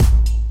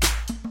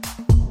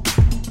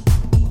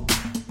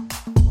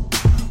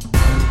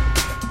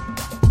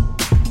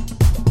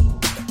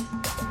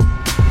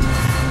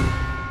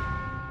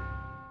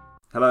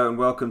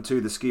welcome to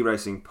the Ski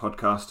Racing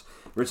Podcast.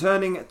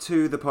 Returning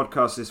to the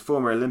podcast is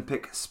former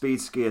Olympic speed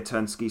skier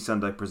turned Ski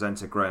Sunday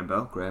presenter Graham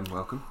Bell. Graham,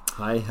 welcome.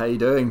 Hi, how you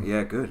doing?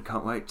 Yeah, good.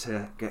 Can't wait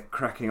to get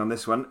cracking on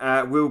this one.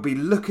 We'll be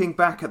looking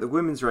back at the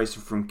women's race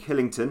from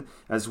Killington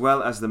as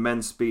well as the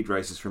men's speed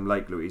races from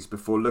Lake Louise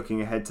before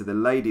looking ahead to the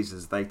ladies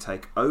as they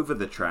take over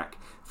the track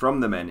from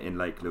the men in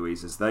Lake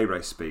Louise as they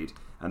race speed,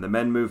 and the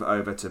men move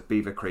over to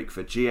Beaver Creek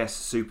for GS,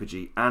 Super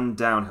G and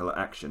downhill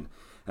action.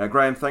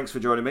 Graham, thanks for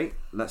joining me.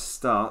 Let's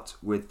start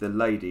with the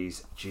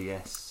ladies'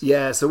 GS.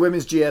 Yeah, so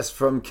women's GS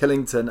from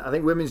Killington. I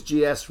think women's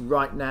GS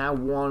right now,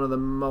 one of the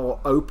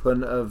more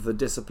open of the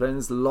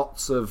disciplines.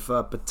 Lots of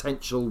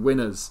potential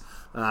winners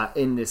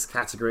in this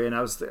category. And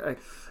I was,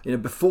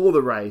 before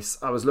the race,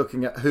 I was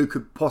looking at who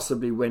could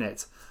possibly win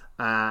it.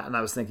 And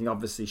I was thinking,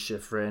 obviously,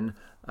 Schifrin.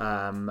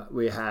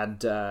 We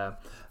had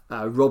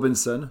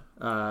Robinson.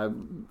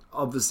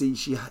 Obviously,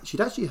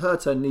 she'd actually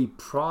hurt her knee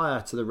prior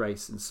to the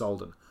race in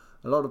Solden.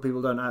 A lot of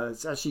people don't know.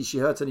 It's actually she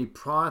hurt her knee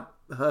prior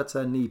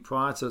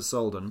to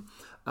Solden,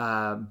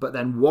 but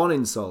then won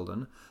in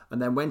Solden, and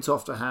then went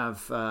off to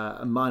have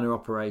a minor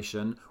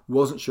operation.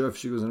 Wasn't sure if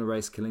she was going to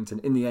race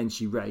Killington. In the end,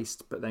 she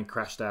raced, but then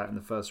crashed out in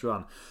the first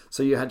run.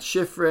 So you had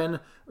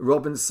Schifrin,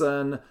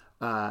 Robinson,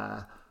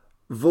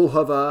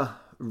 Vulhover,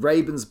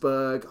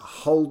 Ravensburg,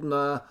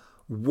 Holdner,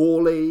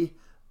 Worley,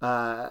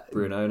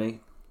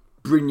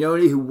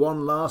 Brignoni, who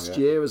won last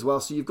year as well.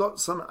 So you've got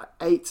some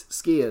 8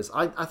 skiers.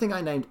 I think I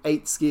named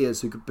 8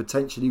 skiers who could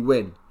potentially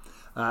win.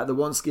 The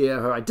one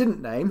skier who I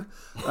didn't name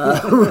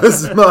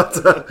was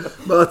Marta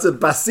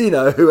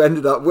Bassino, who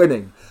ended up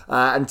winning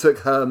and took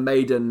her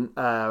maiden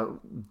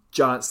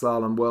giant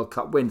slalom World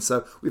Cup win.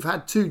 So we've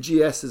had 2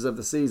 GSs of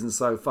the season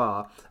so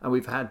far, and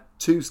we've had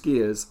 2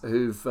 skiers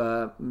who've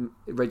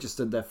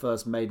registered their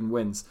first maiden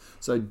wins.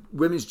 So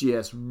women's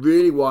GS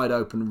really wide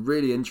open,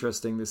 really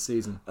interesting this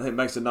season. I think it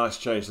makes a nice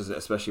change, doesn't it?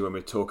 Especially when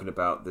we're talking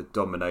about the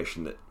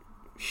domination that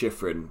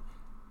Schifrin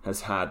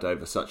has had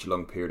over such a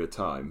long period of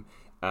time.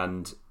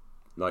 And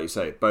like you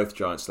say, both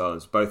giant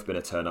slaloms, both been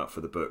a turn up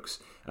for the books.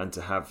 And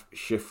to have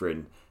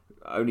Schifrin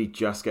only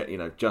just getting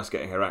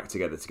her act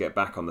together to get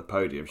back on the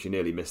podium. She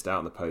nearly missed out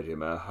on the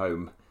podium at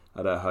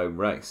her home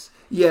race.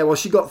 Yeah, well,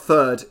 she got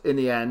third in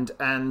the end,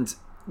 and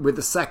with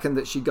the second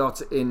that she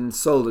got in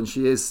Solden,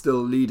 she is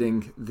still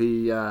leading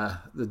the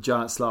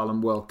giant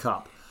slalom World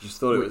Cup.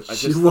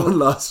 She won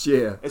last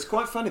year. It's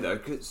quite funny though,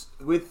 because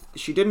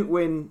she didn't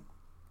win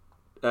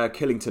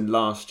Killington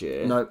last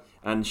year. No.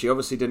 And she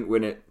obviously didn't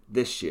win it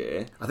this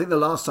year. I think the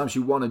last time she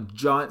won a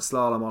giant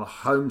slalom on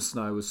home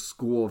snow was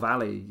Squaw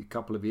Valley a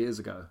couple of years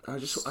ago.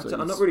 I'm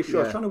not really sure. Yeah.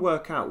 I was trying to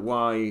work out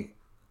why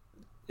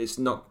it's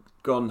not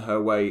gone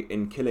her way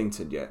in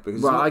Killington yet.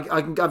 Because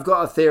I've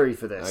got a theory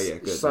for this. Oh yeah,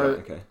 good. So right,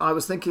 okay. I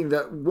was thinking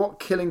that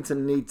what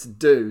Killington need to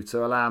do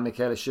to allow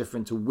Michaela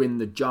Schifrin to win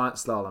the giant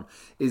slalom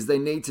is they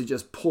need to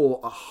just pour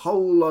a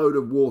whole load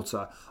of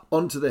water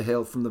onto the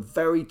hill from the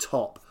very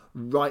top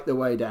right the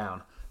way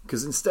down.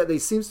 Because instead,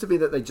 it seems to be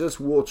that they're just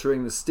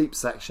watering the steep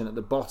section at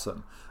the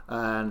bottom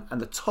and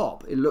the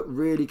top. It looked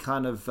really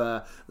kind of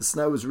the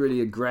snow was really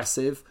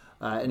aggressive,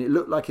 and it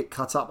looked like it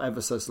cut up ever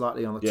so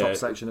slightly on the top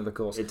section of the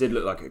course. It did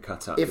look like it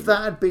cut up. If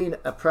that had been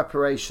a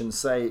preparation,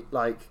 say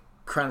like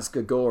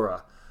Kranjska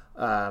Gora,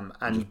 and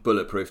just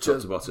bulletproof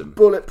top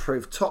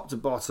to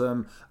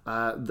bottom,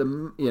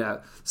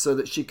 so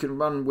that she can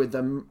run with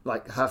them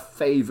like her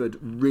favoured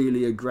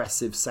really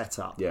aggressive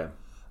setup. Yeah.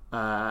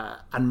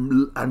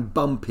 And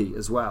bumpy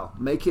as well.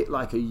 Make it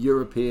like a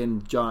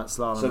European giant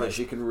slalom so race. That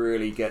she can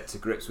really get to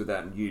grips with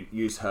that and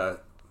use her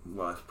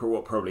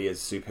what probably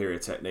is superior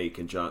technique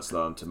in giant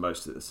slalom to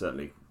most of the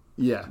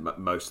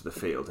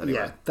field. Anyway.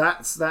 Yeah,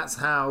 that's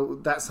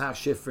how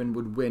Schifrin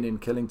would win in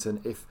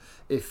Killington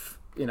if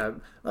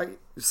like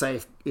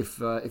say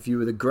if you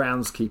were the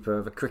groundskeeper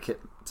of a cricket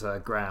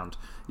ground,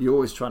 you're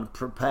always trying to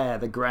prepare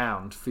the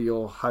ground for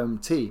your home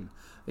team.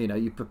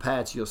 You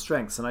prepare to your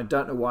strengths, and I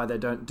don't know why they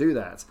don't do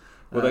that.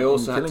 Well, they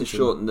also had to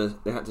shorten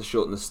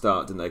the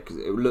start, didn't they? Because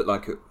it looked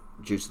like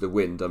due to the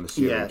wind. I'm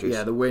assuming.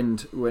 Yeah, the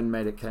wind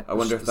made it. I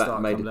wonder if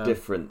that made a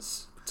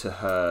difference to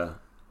her.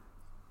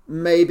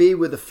 Maybe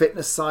with the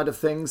fitness side of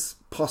things,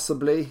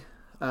 possibly.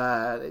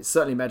 It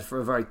certainly made for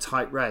a very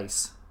tight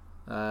race.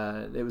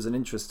 It was an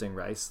interesting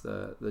race,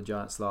 the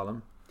giant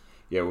slalom.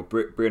 Yeah, well,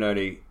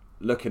 Brignoni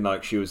looking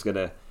like she was going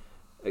to.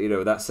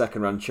 That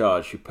second run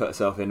charge, she put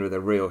herself in with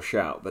a real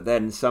shout. But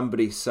then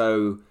somebody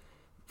so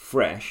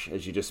fresh,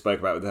 as you just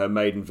spoke about with her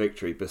maiden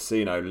victory,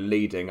 Bassino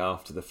leading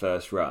after the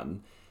first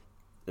run,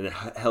 and it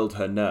held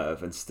her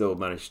nerve and still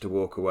managed to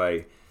walk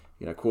away,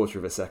 a quarter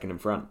of a second in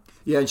front.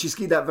 Yeah, and she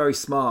skied that very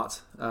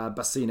smart,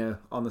 Bassino,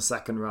 on the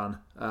second run.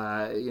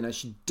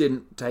 She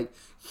didn't take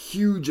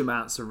huge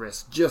amounts of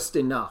risk, just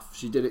enough.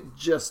 She did it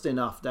just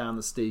enough down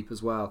the steep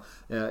as well.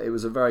 It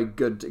was a very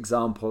good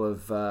example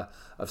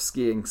of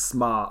skiing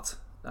smart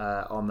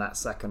on that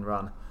second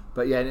run.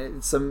 But yeah,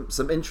 some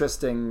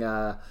interesting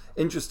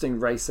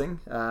racing.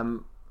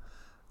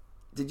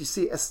 Did you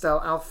see Estelle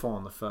Alphon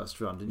on the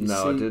first run? Did you see?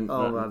 I didn't.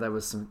 Oh, well, there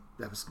was some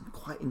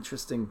quite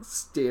interesting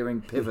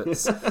steering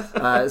pivots.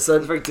 So it's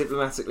very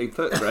diplomatically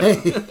put,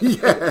 right?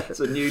 Yeah,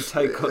 it's a new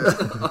take on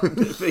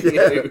for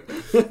you.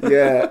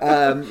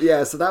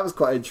 So that was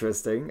quite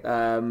interesting.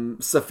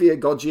 Sophia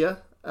Goggia,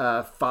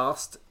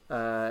 fast.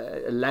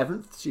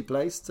 11th she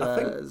placed for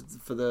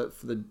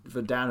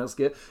downhill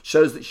skier.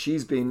 Shows that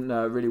she's been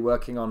really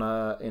working on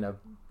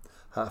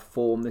her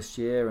form this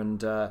year,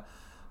 and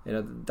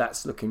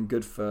that's looking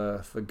good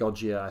for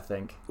Goggia, I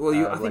think.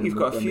 Well, I think you've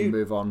got a few. We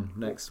move on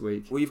next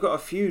week. Well, you've got a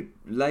few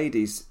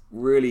ladies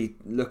really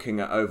looking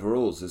at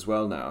overalls as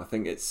well now. I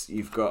think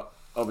you've got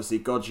obviously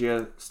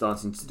Goggia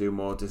starting to do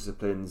more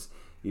disciplines.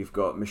 You've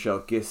got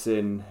Michelle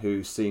Gissin,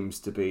 who seems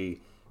to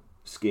be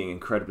skiing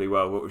incredibly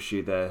well. What was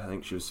she there? I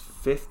think she was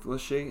 5th,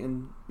 was she?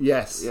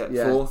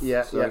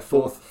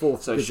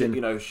 Fourth. So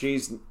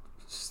she's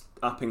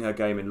upping her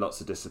game in lots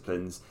of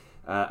disciplines,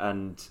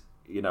 and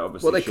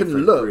obviously they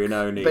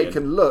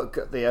can look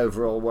at the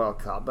overall World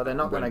Cup, but they're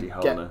not going to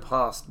get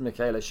past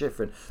Michaela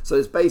Schifrin. So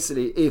it's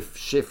basically, if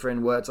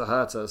Schifrin were to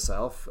hurt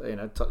herself,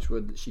 touch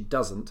wood that she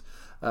doesn't,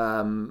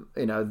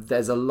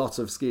 there's a lot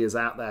of skiers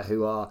out there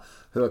who are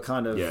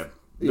kind of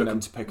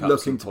looking to pick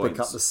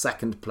up the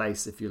second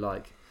place, if you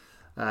like.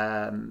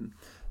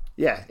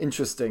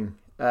 Interesting.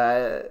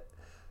 I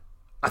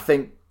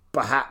think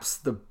perhaps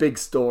the big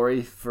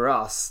story for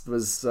us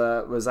was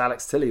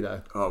Alex Tilley,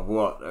 though. Oh,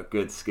 what a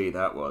good ski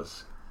that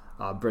was!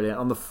 Brilliant.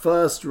 On the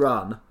first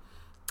run,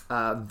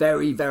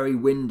 very, very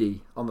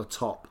windy on the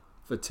top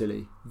for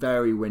Tilley.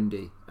 Very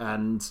windy,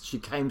 and she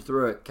came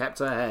through it, kept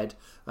her head,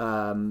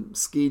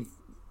 skied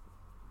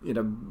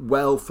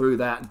well through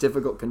that,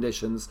 difficult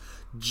conditions,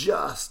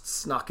 just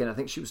snuck in. I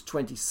think she was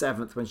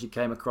 27th when she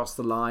came across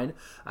the line,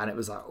 and it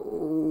was like,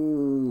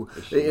 oh,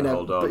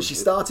 but she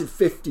started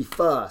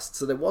 51st,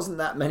 so there wasn't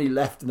that many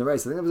left in the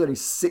race. I think there was only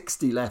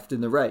 60 left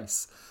in the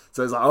race.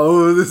 So it's like,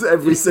 this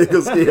every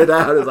single skier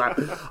down. It's like,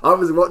 I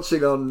was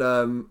watching on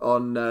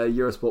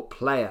Eurosport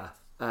Player,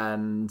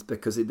 and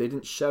because they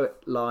didn't show it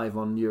live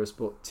on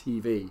Eurosport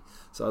TV,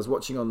 so I was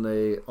watching on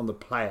the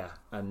player,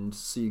 and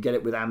so you get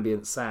it with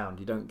ambient sound.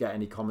 You don't get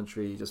any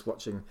commentary. You're just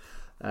watching,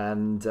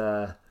 and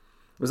it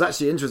was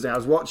actually interesting. I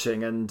was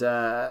watching, and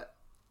it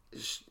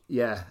was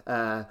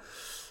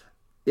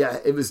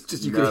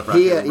just, you could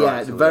hear,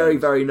 very,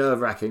 very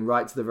nerve-wracking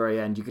right to the very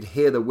end. You could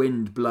hear the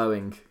wind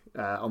blowing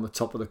on the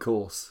top of the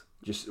course.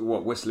 Just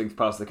whistling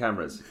past the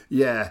cameras.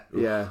 Yeah.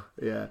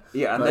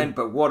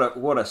 But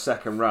what a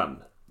second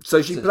run. So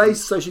she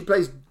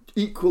placed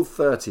equal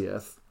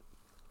 30th,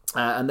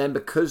 and then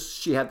because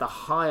she had the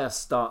higher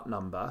start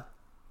number,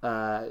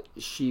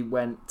 she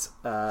went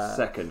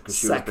second, because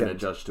she would have been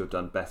adjudged to have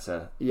done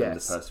better than the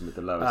person with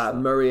the lowest start.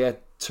 Maria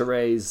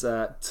Therese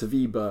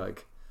Tveberg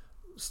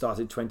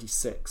started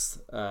 26th,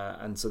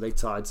 and so they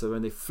tied. So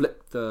when they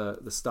flipped the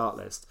start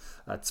list,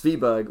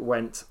 Tveberg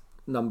went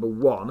number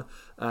 1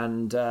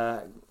 and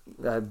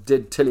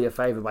did Tilley a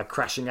favour by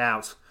crashing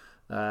out.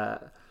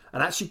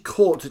 And actually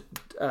caught,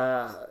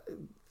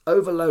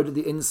 overloaded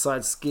the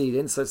inside ski. The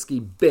inside ski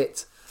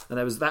bit, and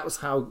that's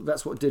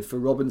what it did for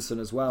Robinson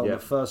as well in the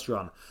first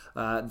run.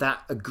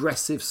 That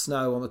aggressive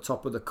snow on the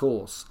top of the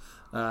course,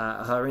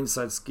 her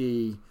inside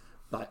ski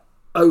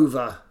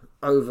over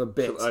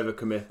bit, sort of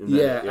overcommit.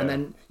 And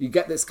then you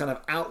get this kind of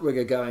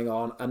outrigger going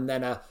on, and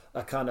then a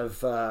kind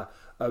of a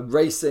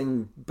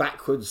racing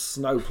backwards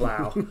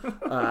snowplow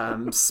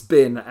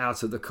spin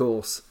out of the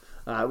course.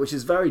 Which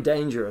is very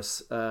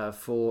dangerous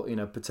for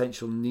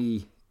potential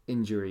knee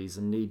injuries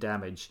and knee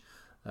damage,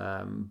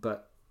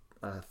 but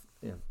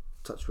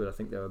touch wood, I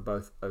think they were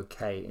both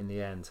okay in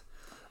the end.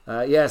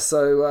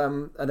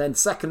 And then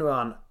second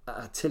run,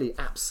 Tilley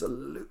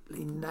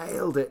absolutely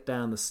nailed it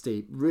down the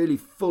steep. Really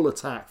full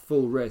attack,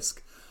 full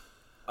risk.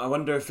 I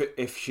wonder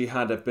if she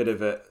had a bit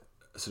of a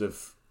sort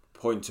of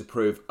point to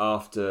prove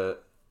after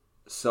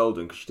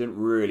Solden, because she didn't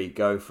really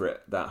go for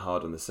it that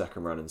hard on the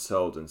second run in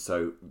Solden,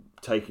 so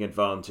taking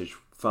advantage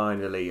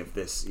finally of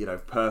this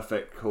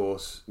perfect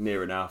course,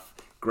 near enough,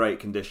 great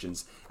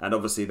conditions, and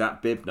obviously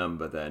that bib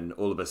number then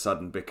all of a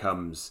sudden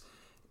becomes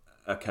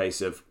a case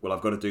of, well,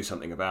 I've got to do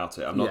something about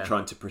it. I'm not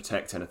trying to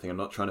protect anything. I'm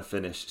not trying to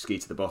finish ski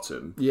to the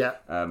bottom.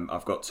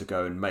 I've got to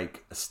go and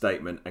make a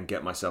statement and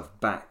get myself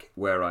back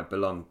where I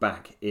belong,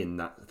 back in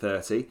that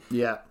 30.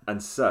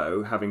 And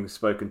so, having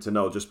spoken to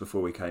Noel just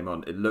before we came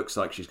on, it looks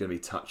like she's going to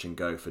be touch and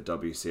go for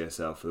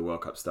WCSL, for the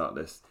World Cup start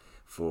list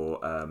for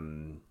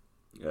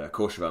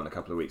Courchevel in a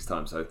couple of weeks'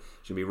 time. So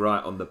she'll be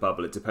right on the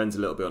bubble. It depends a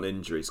little bit on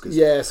injuries.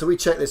 So we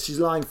checked this. She's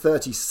lying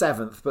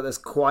 37th, but there's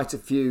quite a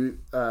few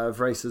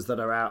racers that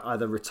are out,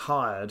 either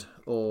retired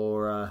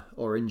or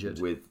injured.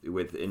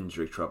 With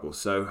injury trouble.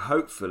 So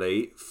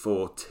hopefully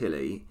for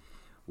Tilley,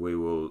 we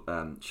will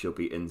she'll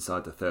be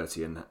inside the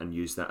 30 and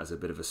use that as a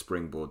bit of a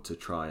springboard to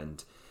try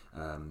and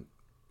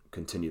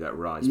continue that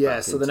rise.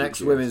 So the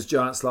next women's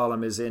giant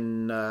slalom is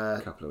in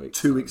a couple of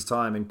weeks, 2 weeks'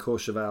 time in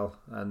Courchevel,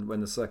 and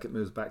when the circuit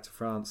moves back to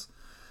France.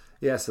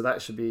 So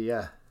that should be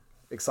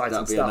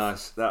exciting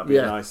stuff. That'd be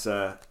a nice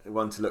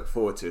one to look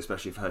forward to,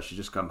 especially for her. She's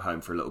just come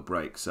home for a little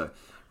break, so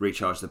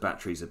recharge the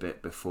batteries a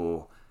bit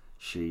before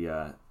she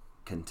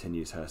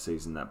continues her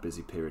season, that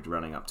busy period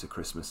running up to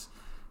Christmas.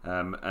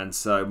 And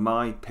so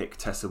my pick,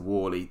 Tessa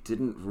Worley,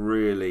 didn't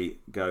really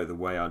go the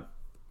way I'd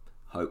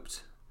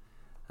hoped,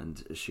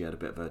 and she had a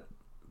bit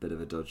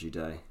of a dodgy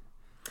day.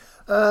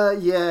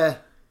 Yeah.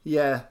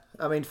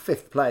 I mean,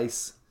 5th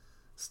place,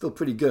 still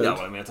pretty good. Yeah,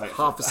 well, I mean,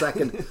 half a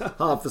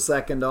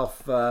second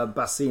off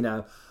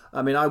Bassino.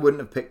 I mean, I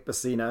wouldn't have picked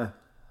Bassino.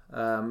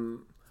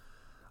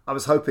 I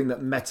was hoping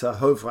that Mette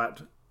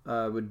Hovrat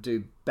would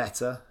do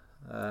better.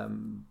 That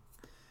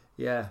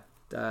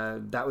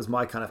was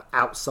my kind of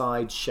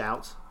outside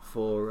shout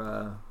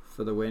for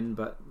the win,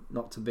 but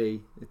not to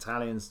be.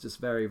 Italians just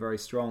very, very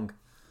strong.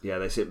 Yeah,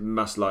 they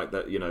must like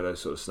that.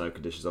 Those sort of snow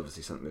conditions.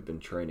 Obviously, something they've been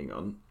training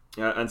on.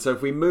 And so,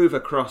 if we move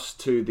across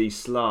to the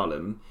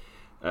slalom,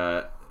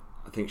 I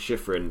think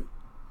Schifrin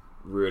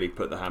really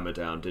put the hammer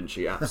down, didn't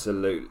she?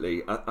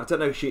 Absolutely. I don't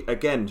know. She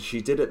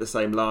did it the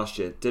same last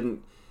year.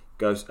 Didn't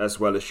go as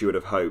well as she would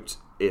have hoped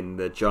in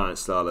the giant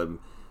slalom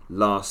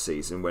last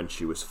season when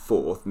she was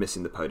 4th,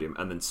 missing the podium,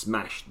 and then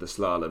smashed the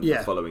slalom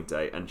the following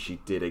day, and she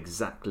did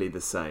exactly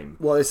the same.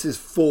 Well, this is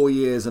 4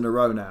 years in a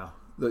row now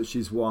that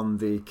she's won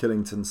the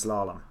Killington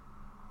slalom.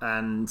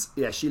 And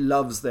she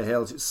loves the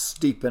hills. It's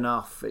steep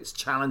enough, it's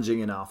challenging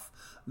enough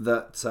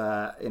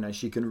that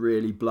she can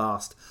really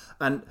blast.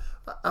 And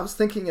I was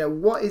thinking,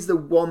 what is the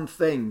one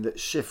thing that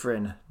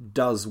Schifrin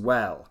does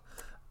well?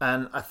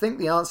 And I think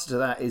the answer to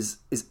that is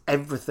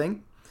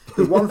everything.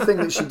 The one thing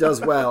that she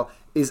does well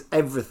is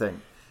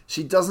everything.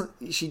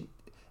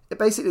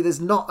 Basically,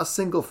 there's not a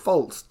single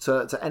fault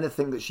to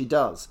anything that she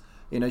does.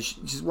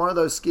 She's one of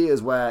those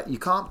skiers where you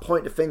can't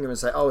point a finger and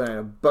say,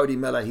 Bodie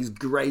Miller, he's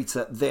great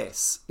at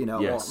this.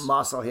 Yes. Or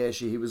Marcel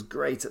Hirschi, he was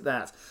great at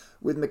that.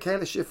 With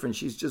Michaela Schifrin,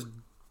 she's just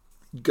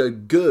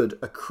good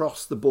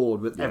across the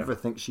board with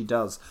everything she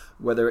does,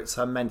 whether it's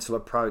her mental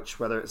approach,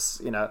 whether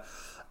it's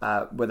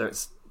whether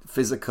it's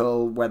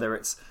physical, whether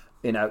it's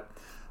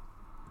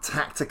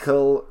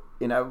tactical,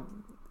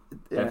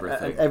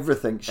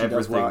 everything she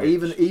does well.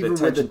 Even the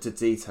attention with the to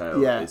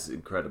detail is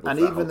incredible, and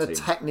even the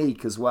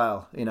technique as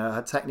well.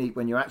 Her technique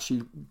when you're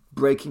actually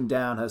breaking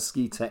down her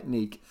ski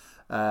technique.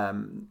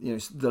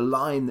 The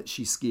line that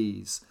she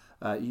skis.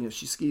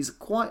 She skis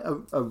quite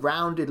a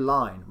rounded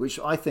line, which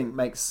I think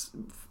makes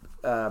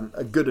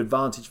a good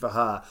advantage for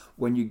her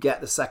when you get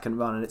the second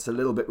run and it's a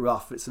little bit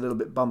rough, it's a little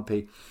bit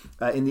bumpy.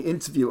 In the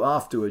interview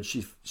afterwards,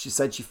 she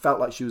said she felt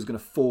like she was going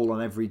to fall on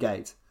every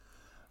gate.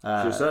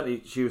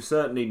 She was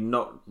certainly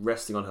not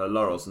resting on her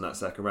laurels in that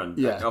second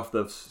run. Off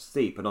the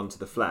steep and onto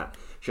the flat,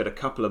 she had a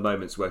couple of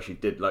moments where she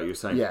did, like you were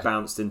saying,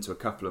 bounced into a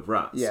couple of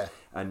ruts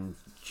and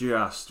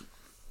just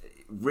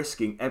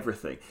risking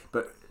everything.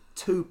 But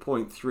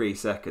 2.3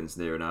 seconds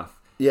near enough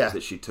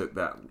that she took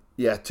that.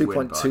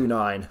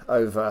 2.29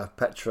 over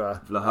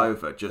Petra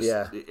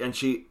Vlhova. And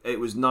it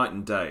was night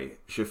and day.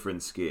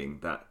 Schifrin skiing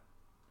that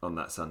on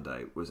that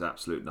Sunday was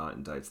absolute night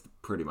and day. It's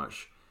pretty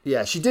much.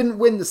 Yeah, she didn't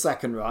win the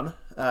second run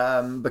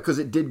because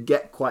it did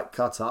get quite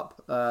cut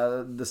up.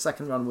 The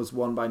second run was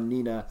won by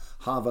Nina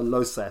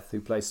Harva-Loseth,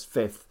 who placed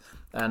 5th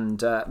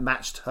and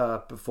matched her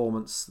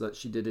performance that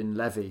she did in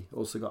Levy,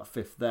 also got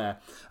 5th there.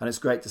 And it's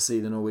great to see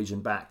the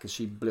Norwegian back because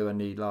she blew a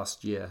knee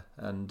last year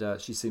and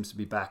she seems to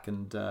be back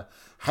and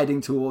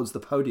heading towards the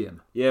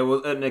podium. Yeah,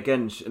 well, and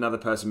again, another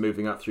person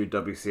moving up through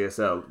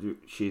WCSL,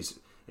 she's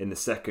in the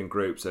second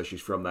group, so she's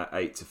from that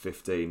 8 to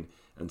 15.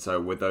 And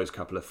so with those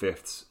couple of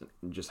 5ths,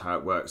 just how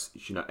it works,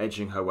 she's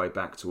edging her way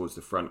back towards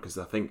the front because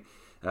I think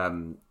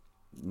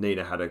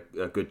Nina had a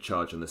good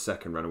charge on the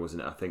second run,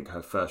 wasn't it? I think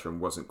her first run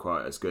wasn't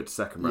quite as good.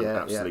 Second run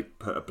absolutely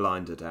put a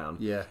blinder down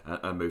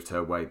and moved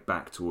her way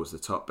back towards the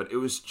top. But it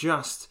was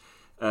just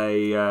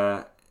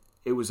a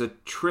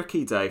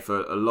tricky day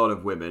for a lot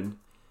of women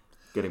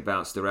getting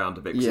bounced around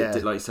a bit. Because it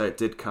did, like you say, it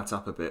did cut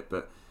up a bit.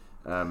 But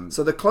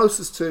so the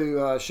closest to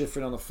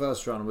Schifrin on the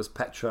first run was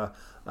Petra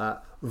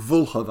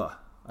Vlhova.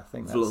 I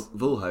think that's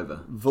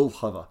Vlhova.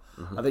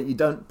 Mm-hmm. I think you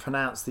don't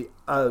pronounce the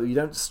O. You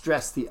don't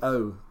stress the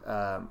O.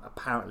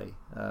 Apparently,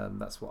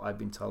 that's what I've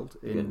been told.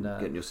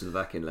 Getting your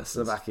Slovakian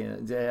lessons.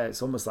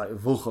 It's almost like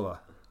Vlhova.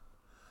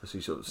 So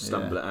you sort of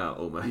stumble it out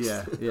almost.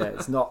 Yeah.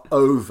 It's not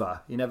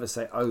over. You never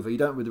say over. You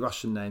don't with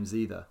Russian names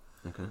either.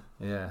 Okay.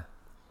 Yeah.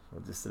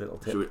 Well, just a little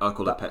tip. I'll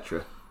call it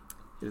Petra.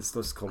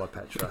 Let's call her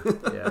Petra.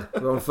 Yeah,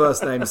 we're on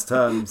first names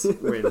terms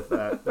with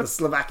the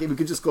Slovakian. We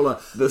could just call her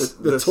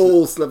the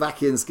tall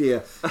Slovakian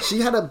skier.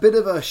 She had a bit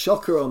of a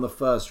shocker on the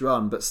first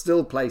run, but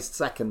still placed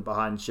second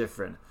behind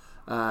Schifrin.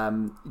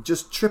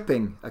 Just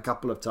tripping a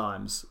couple of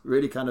times,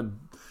 really kind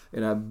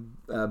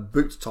of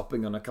boot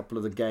topping on a couple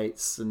of the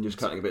gates and just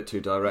cutting a bit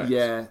too direct.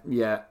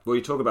 Yeah. Well,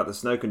 you talk about the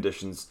snow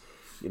conditions.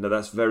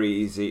 That's very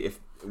easy.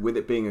 If with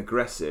it being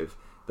aggressive.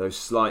 Those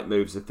slight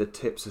moves, if the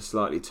tips are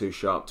slightly too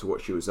sharp to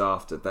what she was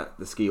after, that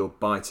the ski will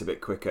bite a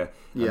bit quicker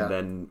and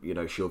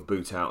then, she'll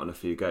boot out on a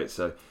few gates.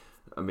 So,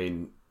 I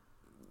mean,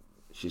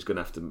 she's going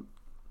to have to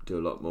do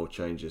a lot more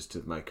changes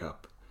to make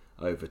up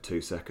over 2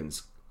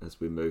 seconds as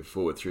we move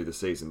forward through the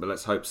season. But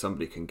let's hope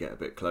somebody can get a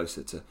bit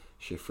closer to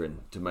Schifrin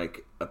to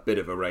make a bit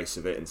of a race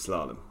of it in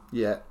slalom.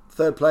 Yeah.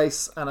 Third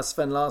place, Anna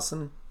Sven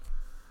Larsson.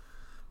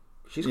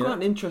 She's quite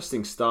an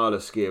interesting style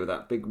of skier with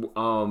that big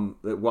arm,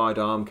 that wide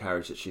arm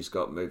carriage that she's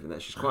got moving there.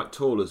 She's quite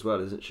tall as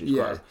well, isn't she?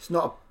 It's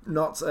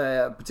not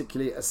a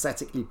particularly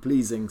aesthetically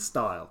pleasing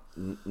style.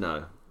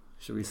 No.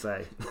 Should we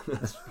say?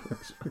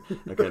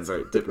 Again,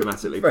 very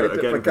diplomatically very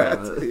put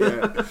again.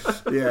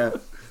 Yeah.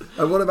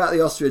 And what about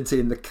the Austrian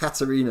team, the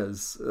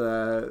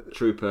Katarinas?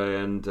 Trooper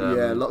and...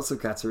 lots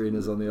of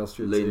Katarinas on the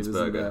Austrian team,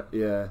 isn't there?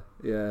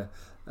 Yeah.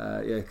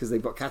 Because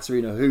they've got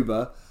Katharina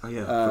Huber. Oh,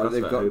 yeah.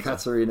 They've got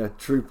Katharina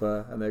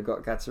Trooper, and they've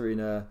got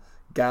Katharina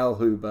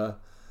Gallhuber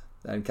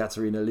and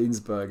Katharina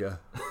Linsberger.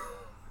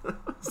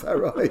 Is that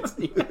right?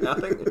 Yeah,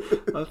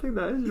 I think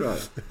that is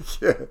right.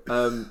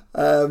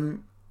 Yeah.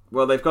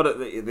 Well, they've got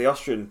it. The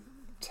Austrian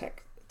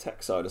tech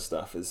side of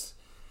stuff is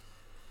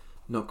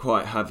not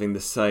quite having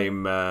the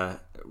same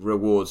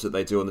rewards that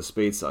they do on the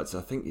speed side. So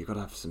I think you've got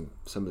to have some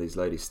of these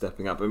ladies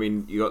stepping up. I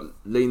mean, you got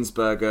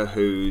Linsberger,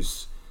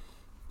 who's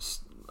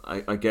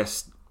I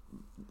guess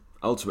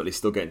ultimately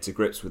still getting to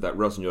grips with that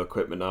Rossignol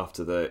equipment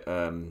after the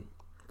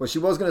well, she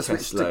was going to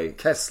switch to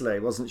Kessler,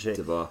 wasn't she?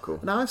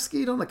 Debacle. Now, I've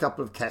skied on a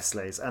couple of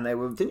Kesslers, and they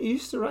were... Did you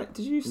used to race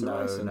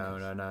them?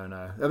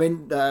 No. I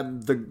mean,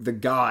 the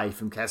guy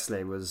from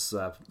Kessler was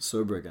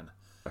Surbruggen.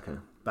 Okay.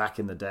 Back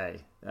in the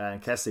day,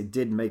 and Kessler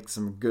did make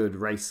some good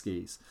race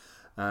skis.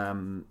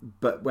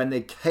 But when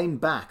they came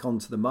back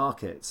onto the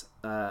market,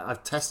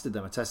 I've tested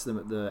them. I tested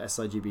them at the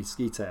SIGB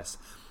ski test,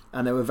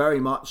 and they were very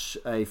much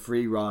a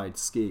free ride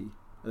ski.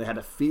 They had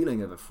a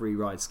feeling of a free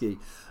ride ski.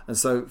 And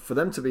so for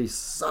them to be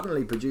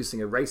suddenly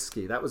producing a race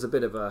ski, that was a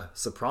bit of a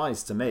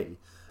surprise to me.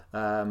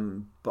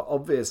 But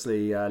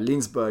obviously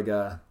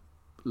Linsberger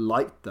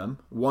liked them,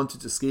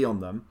 wanted to ski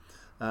on them,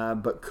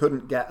 but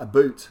couldn't get a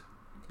boot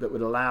that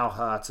would allow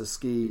her to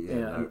ski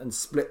and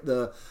split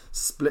the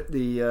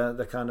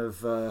kind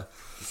of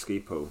ski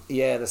pool.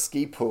 Yeah, the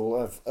ski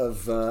pool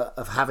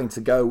of having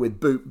to go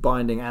with boot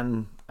binding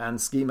and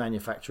ski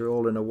manufacturer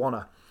all in a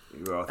wanna.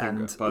 Well, I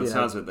think by the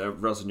sounds of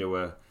it, Rossignol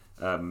were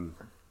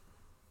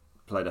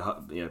played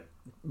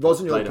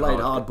Rossignol played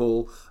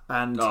hardball,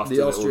 and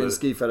the Austrian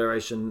Ski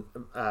Federation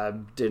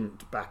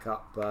didn't back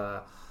up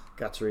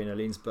Katharina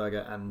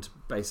Linsberger and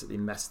basically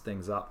messed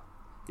things up.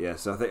 Yeah,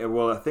 so I think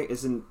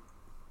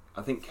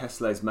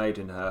Kessler's made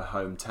in her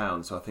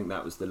hometown, so I think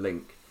that was the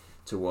link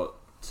to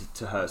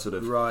her sort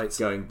of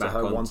going back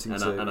on, wanting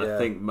and I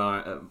think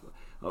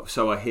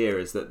so I hear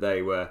is that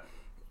they were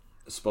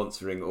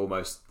sponsoring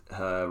almost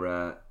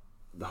her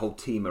the whole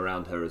team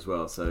around her as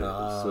well, so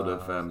sort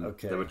of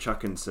they were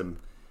chucking a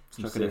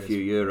few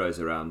euros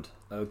around,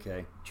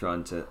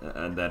 trying to,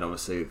 and then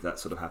obviously that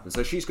sort of happened.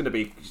 So she's going to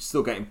be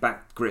still getting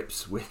back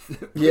grips with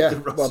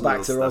the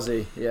back to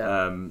Rossi,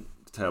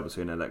 tail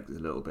between her legs a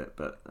little bit,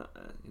 but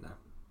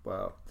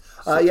Wow.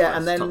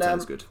 And then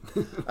good.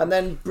 And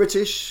then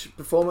British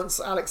performance,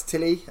 Alex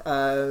Tilley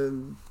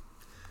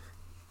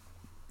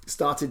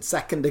started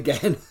second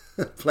again,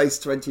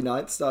 placed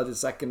 29th, started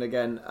second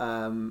again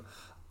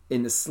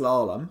in the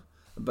slalom,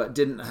 but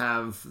didn't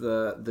have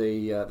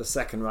the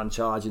second run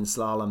charge in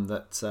slalom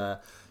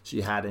that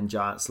she had in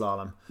giant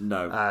slalom.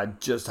 No.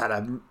 Just had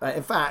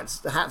in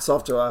fact, hats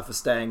off to her for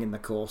staying in the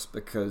course,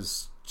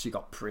 because she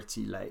got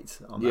pretty late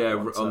on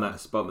that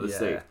spot of the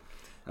seat.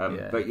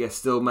 But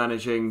still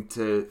managing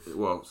to,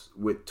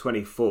 with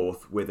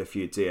 24th with a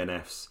few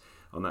DNFs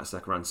on that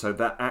second run. So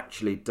that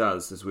actually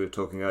does, as we were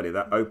talking earlier,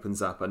 that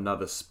opens up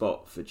another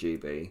spot for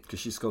GB. Because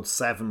she scored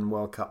 7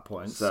 World Cup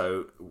points.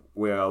 So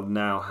we'll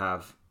now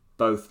have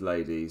both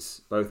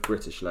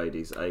British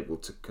ladies able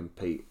to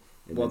compete.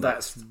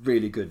 That's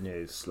really good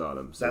news.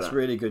 Slalom. So that's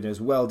really good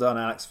news. Well done,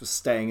 Alex, for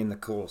staying in the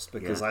course,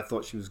 because I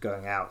thought she was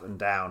going out and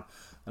down.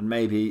 And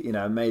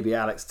maybe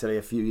Alex Tilley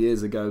a few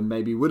years ago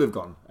would have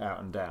gone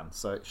out and down.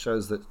 So it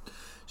shows that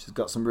she's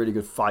got some really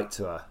good fight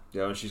to her.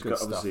 Yeah, and she's got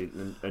obviously,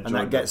 and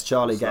that gets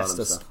Charlie Guest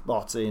a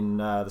spot in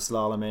the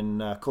slalom in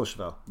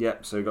Courchevel. Yeah,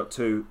 so we've got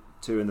two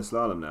in the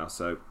slalom now.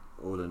 So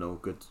all in all,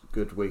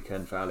 good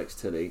weekend for Alex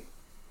Tilley.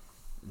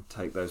 And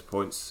take those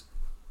points,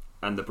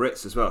 and the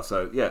Brits as well.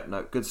 So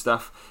good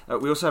stuff.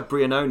 We also have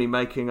Brianoni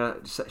making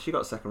she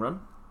got a second run.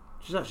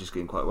 She's actually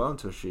skiing quite well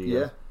until she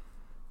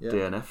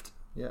DNF'd.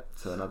 Yeah.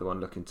 So another one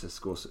looking to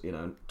score,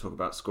 talk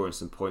about scoring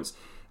some points.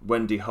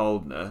 Wendy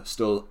Holdner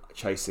still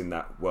chasing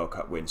that World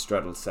Cup win,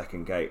 straddled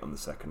second gate on the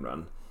second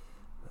run.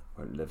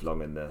 Won't live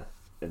long in the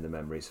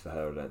memories for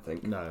her, I don't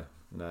think. No.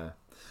 I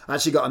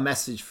actually got a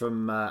message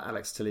from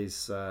Alex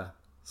Tilley's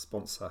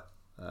sponsor.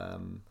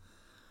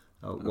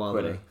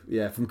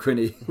 From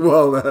Quinny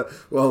while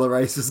the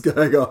race was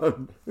going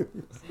on.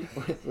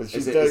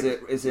 Is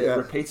it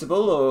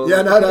repeatable or?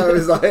 Yeah, no, it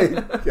was like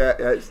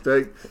it's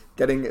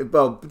getting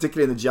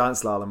particularly in the giant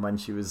slalom when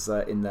she was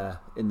in the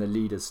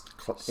leader's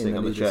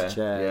chair.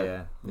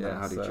 Chair.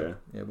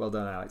 Yeah, well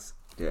done, Alex.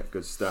 Yeah,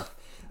 good stuff.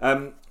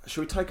 Shall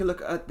we take a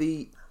look at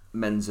the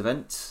men's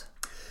events?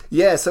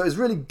 Yeah, so it was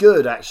really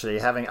good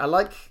actually. I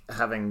like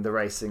having the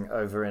racing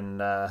over in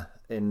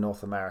in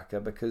North America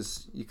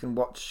because you can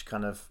watch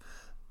kind of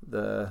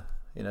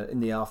in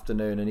the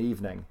afternoon and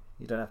evening.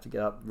 You don't have to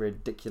get up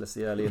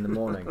ridiculously early in the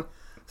morning.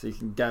 So you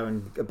can go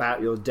and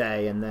about your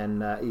day, and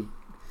then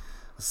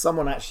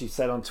someone actually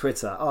said on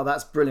Twitter, "Oh,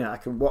 that's brilliant! I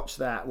can watch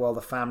that while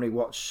the family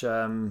watch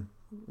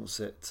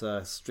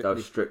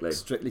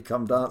Strictly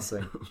Come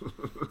Dancing."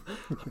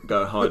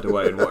 Go hide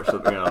away and watch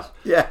something else.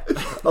 Yeah,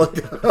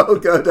 I'll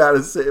go down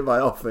and sit in my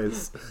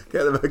office,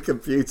 get them a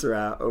computer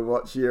out, and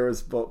watch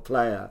Eurosport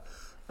Player,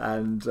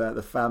 and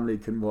the family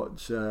can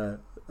watch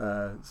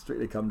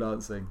Strictly Come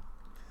Dancing.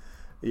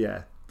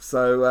 Yeah.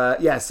 So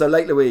so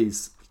Lake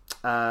Louise.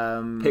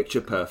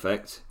 Picture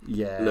perfect.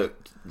 Yeah.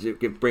 Look,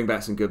 bring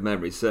back some good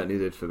memories. Certainly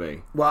did for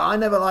me. Well, I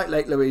never liked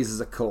Lake Louise as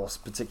a course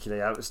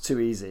particularly. It was too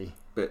easy.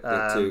 Bit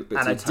too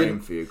tame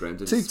for you, Graham.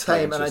 Too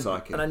tame, and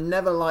I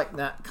never liked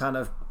that kind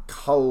of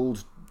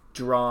cold,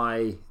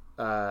 dry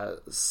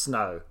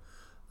snow.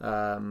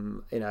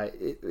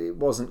 It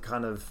wasn't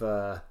kind of.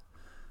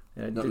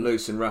 Not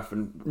loose and rough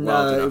and wild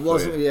no, enough. It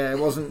wasn't. Yeah, it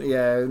wasn't.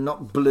 Yeah,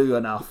 not blue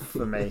enough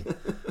for me.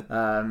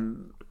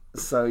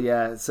 So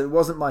it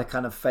wasn't my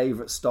kind of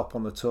favourite stop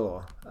on the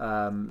tour.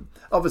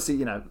 Obviously,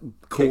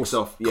 kicks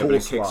off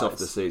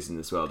the season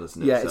as well,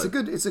 doesn't it? Yeah, so.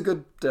 it's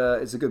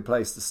a good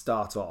place to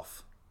start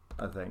off,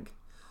 I think.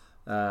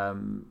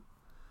 And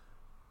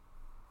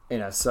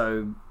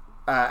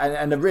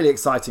a really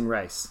exciting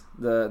race.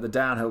 The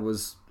downhill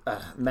was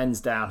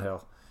men's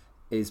downhill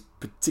is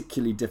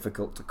particularly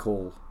difficult to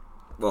call.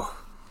 Well,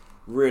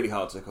 really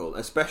hard to call,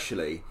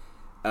 especially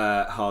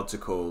hard to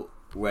call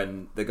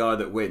when the guy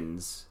that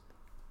wins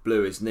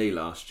blew his knee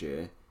last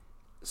year,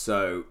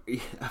 so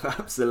he had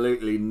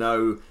absolutely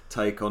no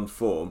take on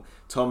form.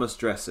 Thomas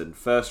Dressen,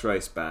 first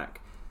race back,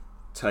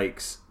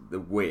 takes the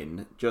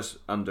win just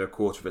under a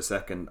quarter of a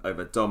second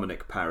over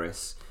Dominic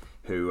Paris,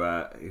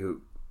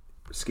 who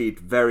skied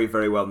very,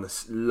 very well in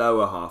the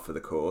lower half of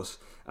the course.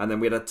 And then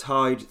we had a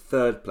tied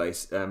third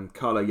place,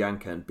 Carlo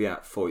Janka and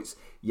Beat Feutz.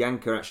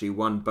 Janka actually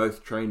won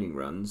both training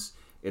runs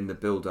in the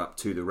build-up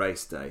to the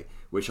race day,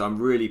 which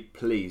I'm really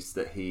pleased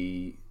that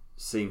he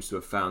seems to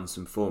have found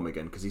some form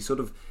again, because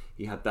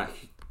he had that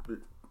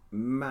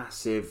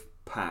massive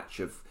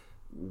patch of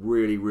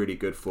really, really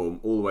good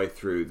form all the way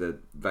through the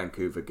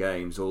Vancouver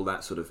Games, all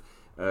that sort of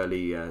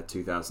early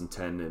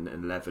 2010 and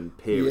 11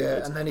 period.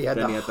 Yeah, and then he had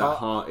that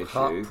heart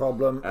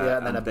problem,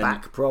 and then a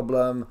back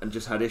problem, and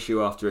just had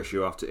issue after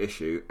issue after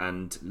issue.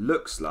 And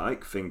looks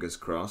like, fingers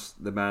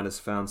crossed, the man has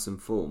found some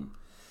form.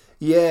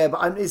 Yeah,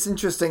 but it's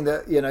interesting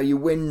that you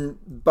win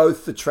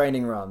both the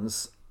training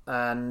runs,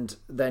 and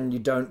then you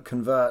don't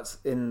convert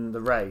in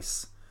the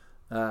race.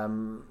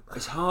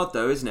 It's hard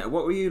though, isn't it?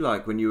 What were you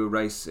like when you were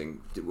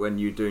racing, when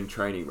you were doing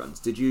training runs?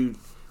 Did you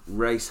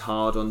race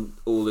hard on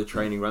all the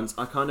training runs?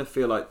 I kind of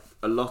feel like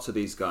a lot of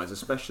these guys,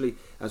 especially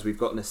as we've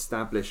got an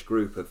established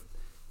group of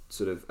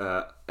sort of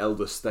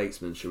elder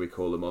statesmen, should we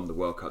call them, on the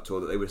World Cup Tour,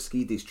 that they would have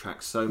skied these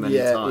tracks so many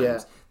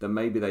times that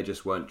maybe they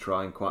just weren't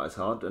trying quite as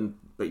hard.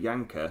 But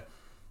Janka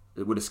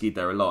would have skied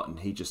there a lot, and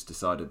he just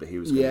decided that he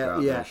was going to go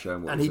out there and show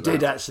him what and he was did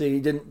about. Actually, he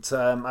didn't.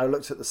 I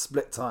looked at the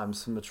split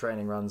times from the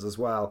training runs as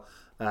well,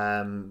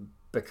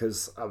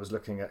 because I was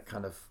looking at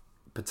kind of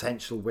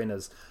potential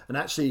winners, and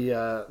actually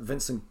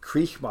Vincent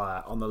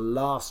Kriechmeier on the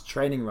last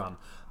training run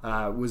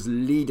was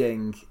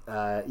leading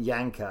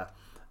Janka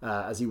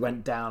as he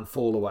went down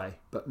fall away,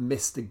 but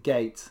missed a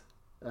gate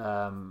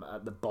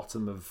at the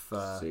bottom of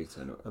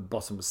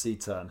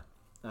C-turn,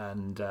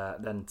 and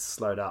then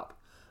slowed up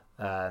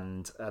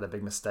and had a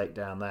big mistake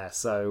down there.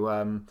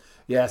 So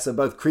so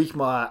both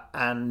Kriechmeier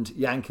and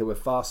Janka were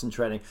fast in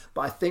training,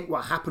 but I think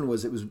what happened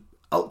was it was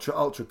ultra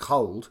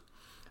cold.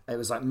 It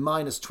was like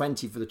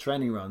 -20 for the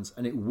training runs,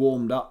 and it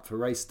warmed up for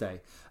race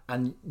day,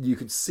 and you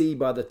could see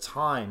by the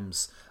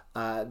times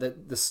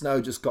that the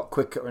snow just got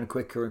quicker and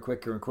quicker and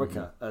quicker and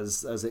quicker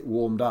as it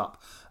warmed up,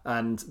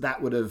 and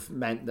that would have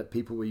meant that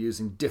people were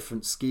using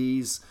different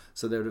skis,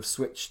 so they would have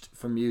switched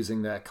from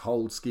using their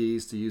cold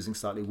skis to using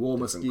slightly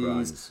warmer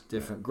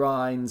different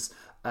grinds.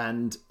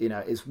 And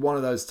it's one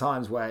of those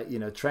times where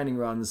training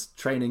runs,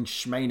 training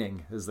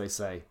schmaining, as they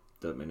say,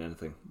 don't mean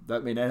anything.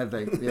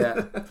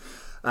 Yeah.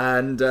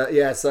 And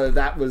so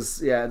that was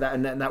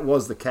that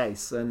was the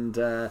case. And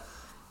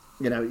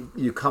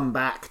you come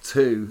back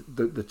to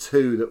the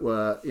two that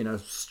were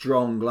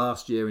strong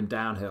last year in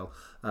downhill,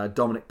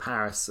 Dominic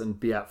Paris and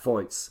Beat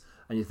Feutz,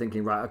 and you're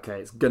thinking, right, okay,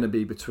 it's going to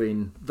be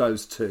between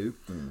those two.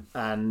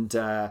 And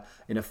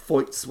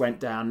Feutz went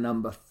down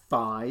number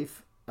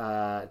 5,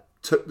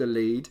 took the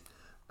lead.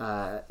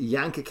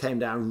 Janka came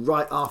down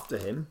right after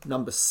him,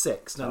 number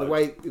 6. Now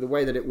the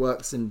way that it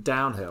works in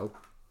downhill,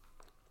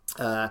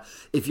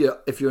 if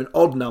you're an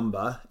odd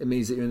number, it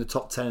means that you're in the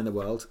top 10 in the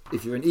world.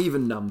 If you're an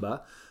even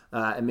number,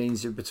 it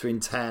means you're between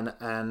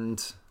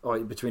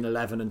between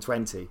 11 and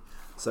 20.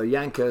 So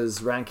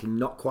Janka's ranking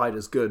not quite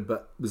as good,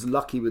 but was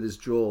lucky with his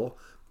draw.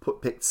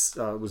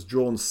 Was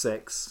drawn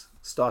 6,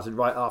 started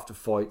right after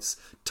Feutz,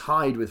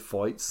 tied with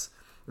Feutz,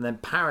 and then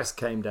Paris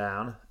came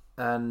down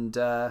and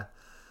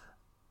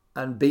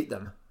beat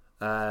them.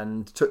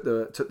 and took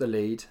the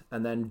lead,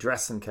 and then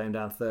Dressen came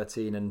down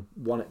 13 and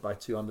won it by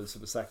 200ths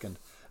of a second.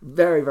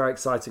 Very, very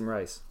exciting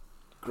race.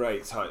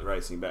 Great tight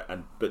racing, but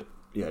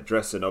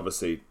Dressen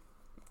obviously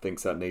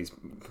thinks that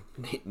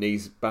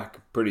knees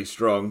back pretty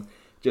strong.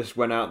 Just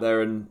went out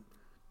there and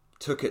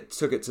took it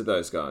to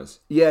those guys.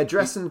 Yeah,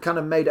 Dressen kind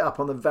of made it up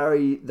on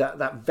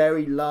that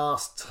very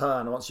last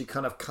turn. Once you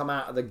kind of come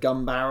out of the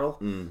gun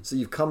barrel, so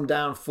you've come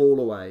down fall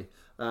away.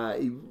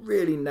 He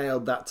really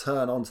nailed that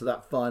turn onto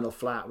that final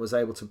flat. Was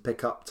able to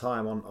pick up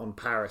time on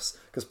Paris,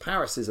 because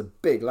Paris is a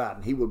big lad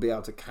and he will be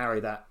able to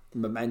carry that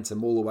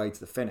momentum all the way to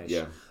the finish.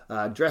 Yeah.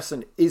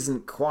 Dressen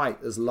isn't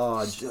quite as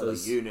large. Still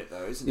as a unit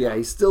though, isn't he? Yeah,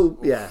 he's still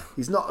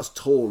he's not as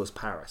tall as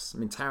Paris. I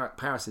mean,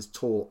 Paris is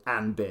tall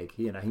and big.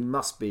 He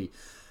must be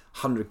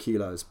 100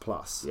 kilos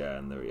plus. Yeah,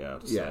 and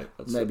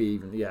maybe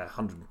even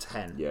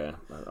 110. Yeah,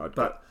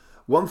 but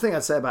one thing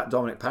I'd say about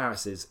Dominic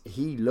Paris is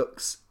he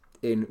looks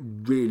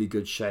in really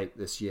good shape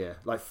this year.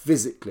 Like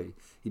physically,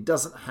 he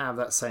doesn't have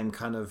that same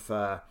kind of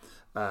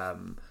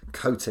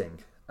coating.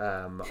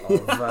 I'm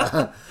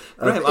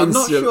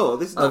not sure.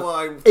 This is not what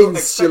I'm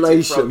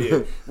insulation from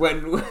you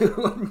when you're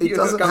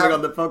coming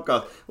on the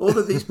podcast. All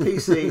of these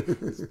PC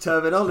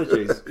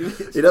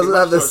terminologies. He doesn't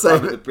have the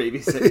same. The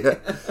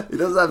BBC. He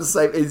doesn't have the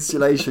same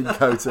insulation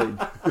coating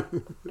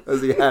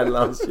as he had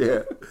last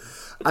year,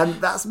 and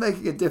that's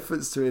making a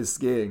difference to his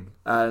skiing.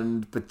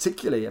 And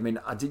particularly, I mean,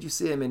 did you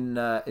see him in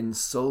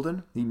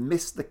Solden? He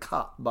missed the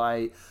cut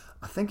by,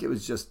 I think it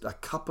was just a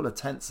couple of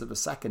tenths of a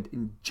second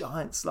in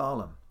giant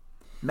slalom.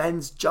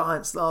 Men's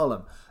giant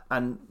slalom,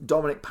 and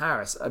Dominic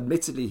Paris,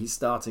 admittedly he's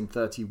starting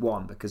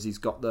 31 because he's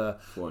got the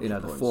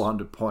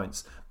 400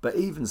 points, but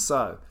even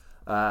so,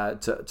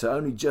 to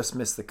only just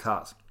miss the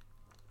cut,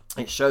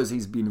 it shows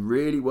he's been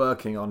really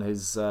working on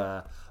his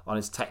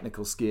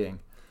technical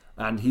skiing,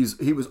 and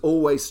he was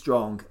always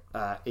strong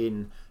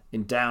in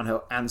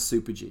downhill and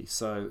Super G.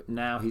 So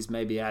now he's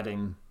maybe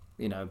adding,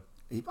 I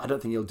don't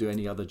think he'll do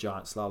any other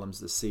giant slaloms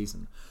this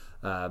season.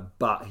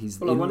 But he's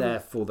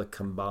there for the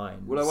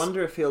combined. Well, I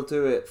wonder if he'll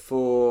do it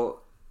for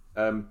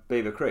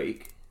Beaver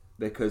Creek,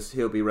 because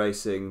he'll be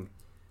racing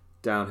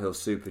downhill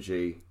Super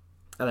G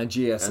and then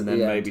GS, and then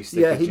maybe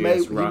stick a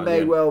GS he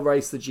may well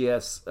race the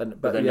GS.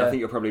 But then I think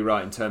you're probably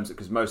right in terms of,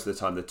 because most of the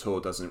time the Tour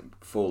doesn't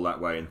fall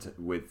that way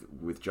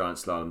with giant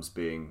slaloms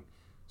being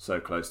so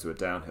close to a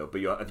downhill.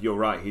 But you're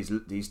right. He's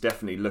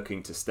definitely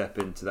looking to step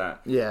into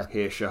that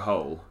Hirscher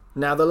hole.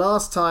 Now, the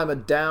last time a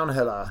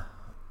downhiller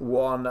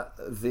won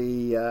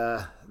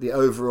the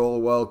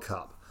overall World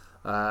Cup,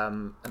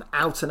 an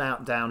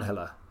out-and-out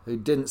downhiller who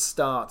didn't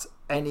start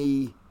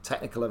any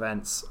technical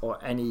events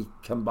or any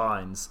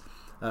combines,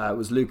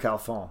 was Luc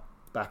Alphon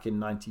back in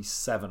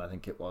 97, I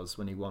think it was,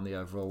 when he won the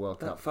overall World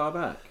Cup. That far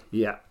back?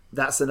 Yeah.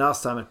 That's the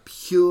last time a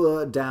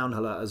pure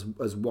downhiller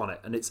has won it,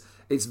 and it's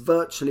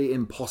virtually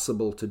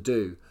impossible to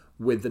do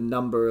with the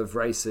number of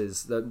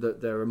races.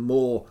 There are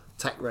more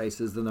tech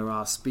races than there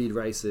are speed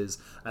races,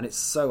 and it's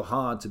so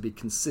hard to be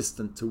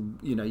consistent.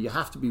 You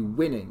have to be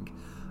winning,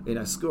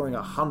 scoring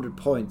 100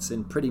 points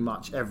in pretty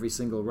much every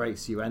single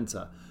race you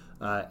enter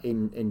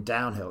in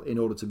downhill in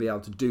order to be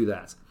able to do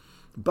that.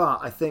 But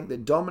I think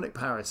that Dominic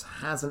Paris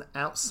has an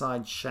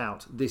outside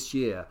shout this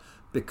year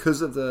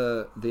because of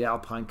the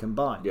Alpine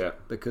Combined. Yeah.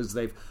 Because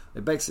they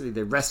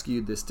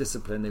rescued this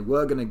discipline. They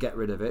were going to get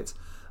rid of it.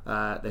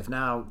 They've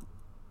now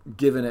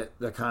given it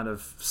the kind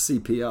of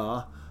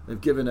CPR. They've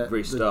given it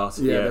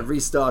they've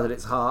restarted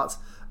its heart,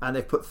 and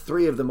they've put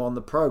 3 of them on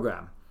the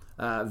program.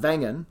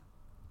 Wengen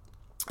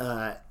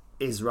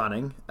is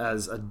running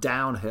as a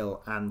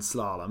downhill and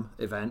slalom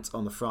event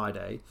on the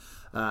Friday,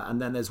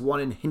 and then there's one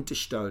in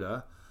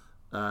Hinterstoder,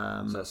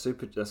 that's going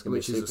to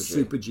which be is a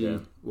Super G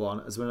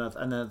one as well.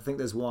 And then I think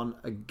there's one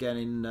again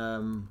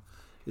in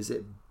is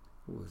it?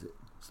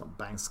 It's not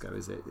Bansko,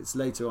 is it? It's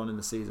later on in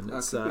the season.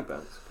 It's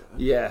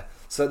yeah.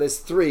 So there's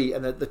 3,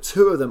 and the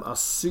 2 of them are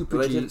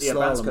Super G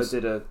slaloms. Bansko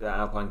did an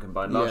Alpine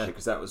Combined last year,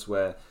 because that was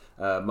where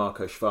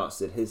Marco Schwarz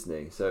did his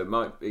knee. So it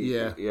might be.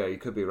 Yeah, you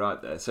could be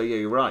right there. So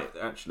you're right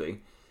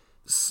actually.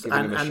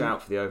 Giving him a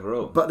shout for the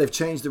overall. But they've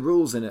changed the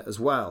rules in it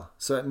as well.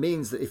 So it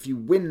means that if you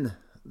win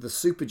the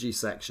Super G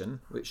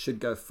section, which should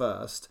go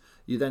first,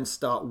 you then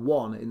start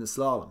 1 in the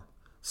slalom.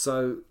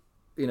 So,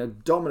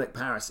 Dominic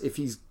Paris, if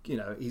he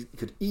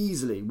could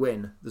easily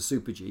win the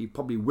Super G, he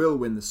probably will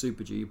win the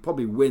Super G, he'll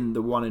probably win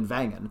the one in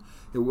Wengen,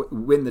 he'll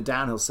win the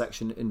downhill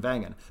section in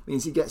Wengen. It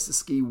means he gets to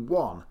ski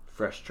 1.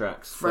 Fresh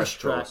tracks, fresh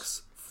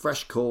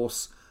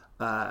course.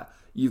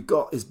 You've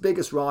got his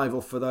biggest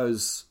rival for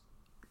those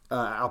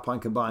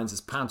Alpine Combines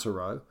is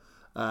Pantero.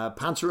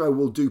 Pantero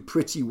will do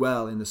pretty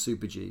well in the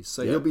Super G,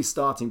 so he'll be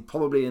starting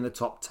probably in the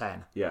top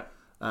 10. Yeah.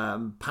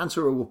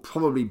 Pantero will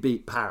probably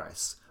beat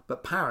Paris,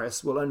 but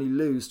Paris will only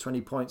lose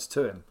 20 points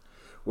to him.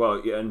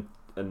 Well, yeah,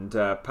 and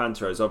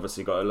Pantero's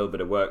obviously got a little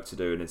bit of work to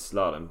do in his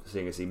slalom,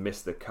 seeing as he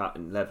missed the cut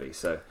in Levy.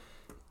 So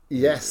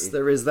yes,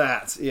 there is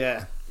that.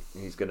 Yeah,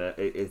 he's gonna.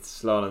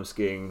 It's slalom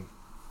skiing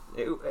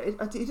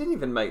He didn't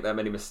even make that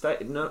many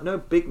mistakes. No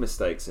big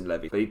mistakes in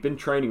Levy. But he'd been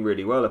training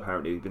really well,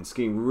 apparently. He'd been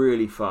skiing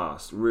really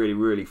fast,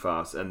 really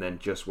fast, and then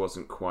just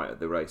wasn't quite at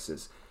the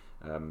races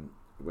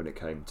when it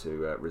came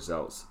to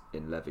results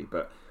in Levy.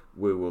 But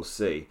we will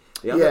see.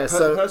 The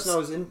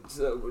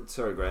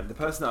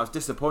person I was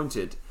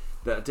disappointed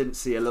that I didn't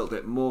see a little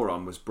bit more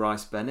on was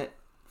Bryce Bennett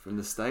from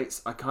the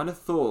States. I kind of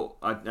thought,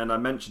 and I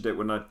mentioned it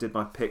when I did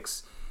my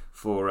picks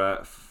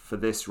for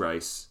this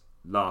race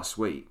last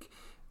week.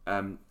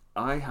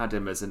 I had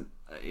him as an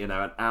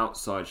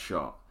outside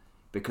shot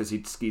because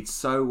he'd skied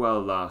so well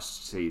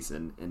last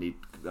season and he'd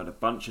got a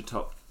bunch of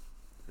top.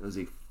 Was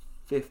he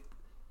fifth,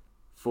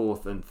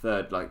 fourth, and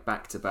third like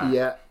back to back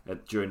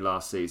during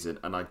last season?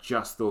 And I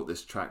just thought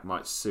this track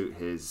might suit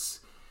his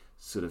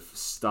sort of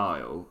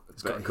style.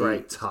 It's got a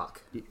great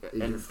tuck. He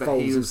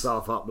folds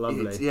himself up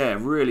lovely.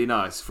 Really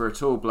nice for a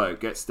tall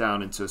bloke. Gets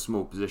down into a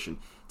small position,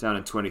 down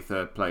in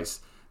 23rd place.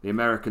 The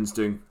Americans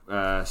doing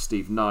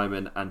Steve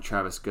Nyman and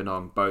Travis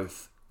Ganong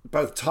both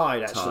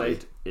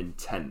tied in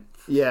 10th.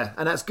 Yeah,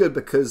 and that's good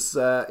because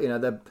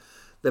they're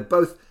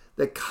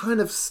kind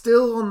of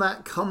still on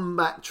that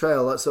comeback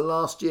trail. So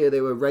last year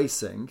they were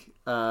racing,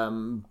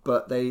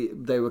 but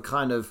they were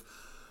kind of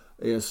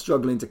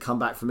struggling to come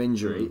back from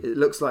injury. It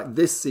looks like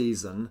this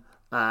season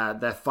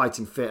they're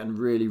fighting fit and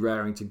really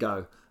raring to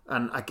go.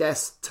 And I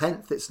guess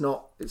 10th, it's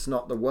not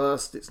the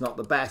worst, it's not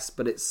the best,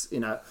 but it's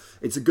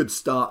a good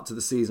start to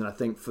the season, I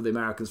think, for the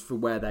Americans for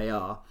where they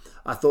are.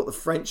 I thought the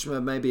Frenchmen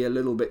were maybe a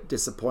little bit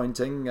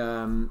disappointing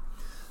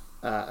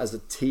as a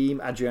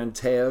team. Adrien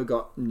Théo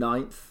got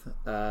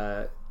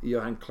 9th,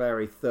 Johan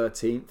Clary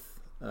 13th.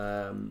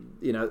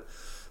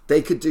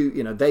 They could do,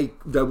 they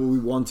will be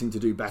wanting to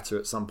do better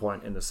at some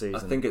point in the season. I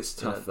think it's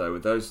tough though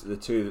with the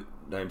two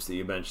names that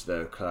you mentioned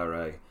there,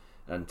 Clary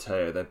and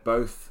Théo. They're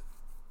both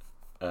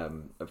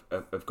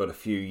have got a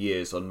few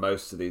years on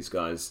most of these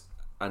guys,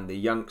 and the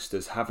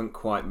youngsters haven't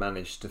quite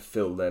managed to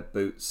fill their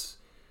boots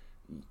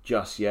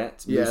just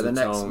yet.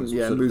 Moussaton's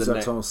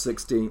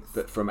 16th,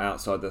 but from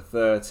outside the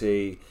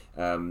 30.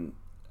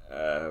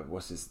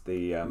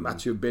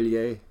 Mathieu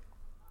Billier.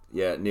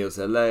 Yeah, Niels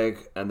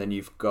Eleg, and then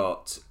you've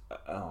got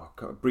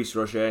Brice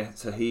Roger.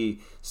 So he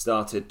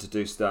started to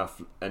do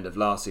stuff end of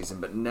last season,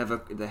 but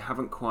they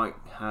haven't quite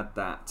had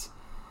that.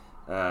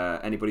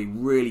 Anybody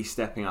really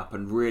stepping up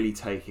and really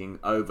taking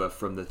over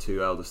from the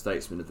two elder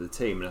statesmen of the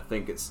team, and I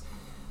think it's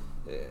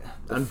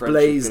and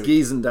Blaise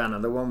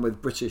Giesendanner, the one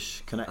with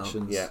British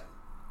connections.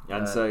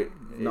 And so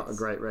not a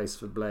great race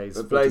for Blaise.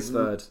 But Blaise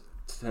third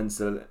tends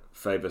to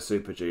favour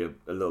Super G a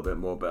little bit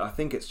more, but I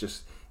think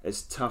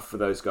it's tough for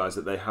those guys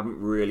that they haven't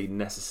really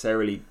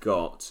necessarily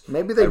got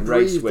a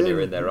race winner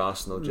in their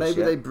arsenal just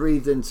maybe yet. They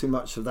breathed in too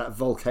much of that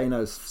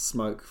volcano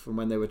smoke from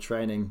when they were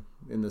training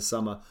in the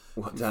summer.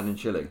 What, down in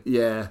Chile?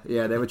 Yeah,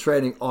 they were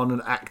training on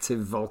an active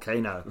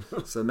volcano,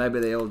 so maybe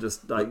they all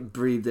just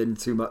breathed in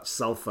too much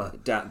sulphur.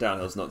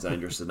 Downhill's not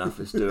dangerous enough.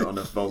 Let's do it on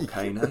a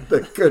volcano.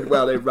 They could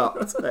well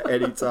erupt at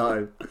any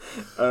time.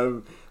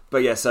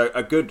 But yeah, so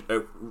a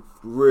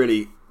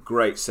really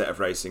great set of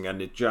racing,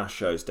 and it just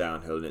shows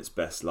downhill in its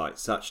best light.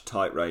 Such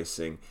tight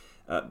racing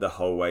the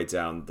whole way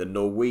down. The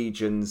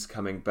Norwegians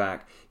coming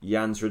back.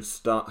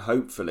 Jansrud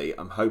hopefully,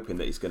 I'm hoping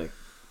that he's going to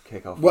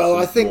kick off. Well,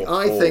 I think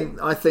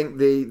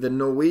the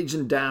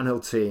Norwegian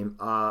downhill team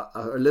are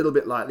a little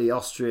bit like the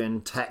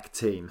Austrian tech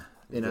team.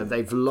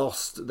 They've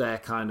lost their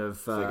kind of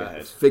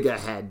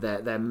figurehead,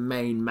 their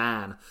main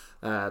man.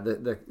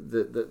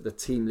 The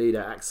team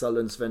leader Axel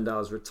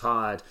Lundsvendal's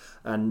retired,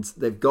 and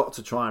they've got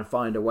to try and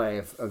find a way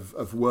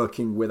of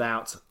working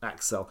without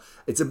Axel.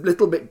 It's a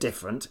little bit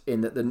different in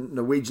that the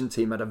Norwegian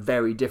team had a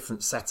very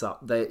different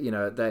setup. They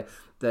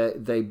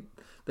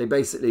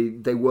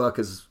work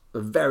as a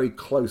very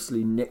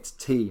closely knit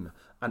team,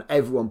 and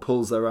everyone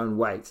pulls their own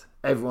weight.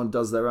 Everyone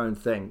does their own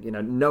thing.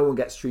 No one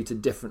gets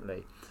treated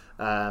differently.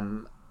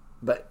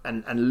 But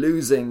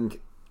losing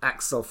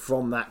Axel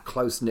from that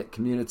close knit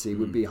community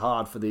would be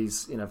hard for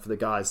these, for the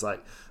guys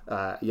like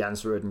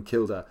Jansrud and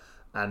Kilde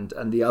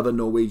and the other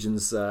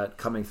Norwegians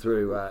coming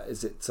through.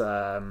 Is it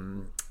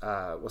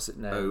what's it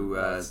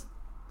now?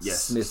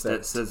 Yes,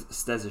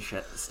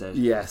 Stezerstedt.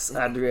 Yes,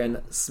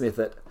 Adrian Smith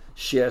at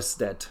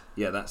Scherstedt.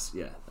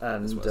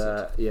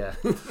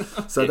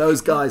 So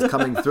those guys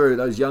coming through,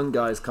 those young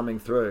guys coming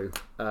through,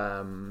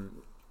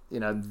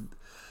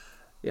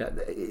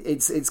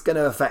 it's going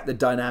to affect the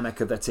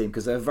dynamic of their team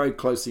because they're a very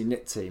closely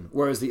knit team.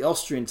 Whereas the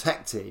Austrian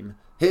tech team,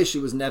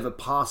 Hirschi was never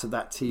part of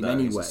that team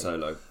anyway. He's a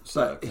solo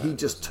but he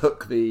just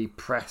took the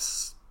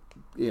press,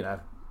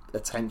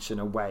 attention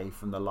away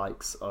from the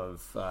likes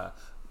of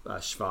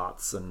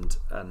Schwarz and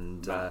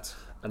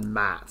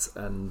Matt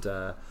and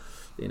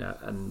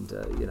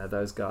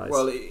those guys.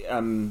 Well,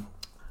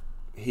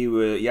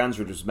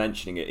 Jansrud was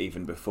mentioning it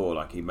even before.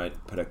 Like he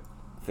put a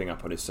thing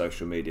up on his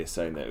social media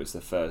saying that it was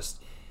the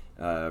first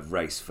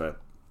race for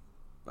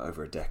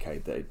over a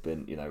decade that had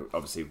been,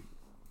 obviously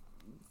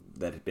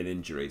there had been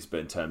injuries, but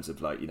in terms of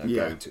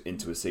going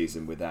into a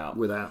season without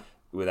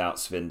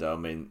Svindal, I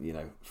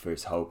mean, for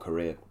his whole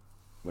career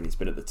when he's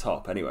been at the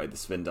top. Anyway, the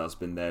Svindar's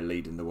been there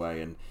leading the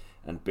way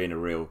and being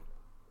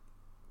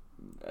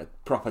a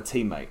proper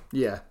teammate.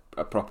 Yeah,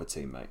 a proper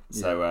teammate.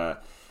 Yeah. So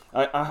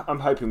I'm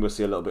hoping we'll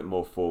see a little bit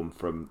more form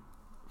from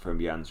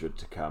Jansrud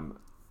to come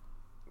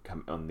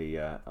on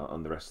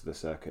the rest of the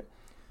circuit.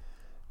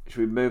 Should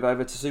we move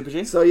over to Super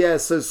G? So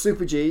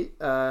Super G,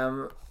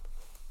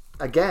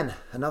 again,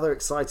 another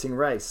exciting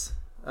race.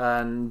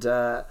 And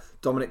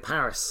Dominic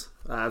Paris,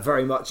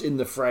 very much in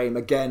the frame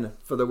again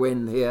for the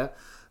win here.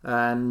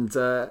 And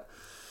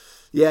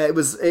it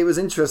was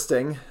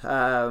interesting.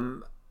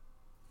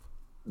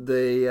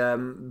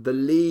 The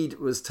lead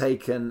was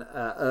taken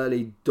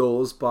early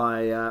doors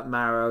by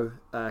Mauro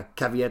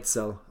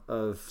Kavietzel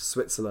of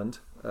Switzerland.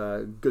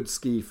 Good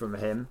ski from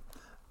him.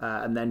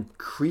 And then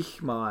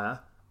Kriechmeier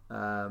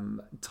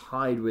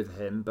tied with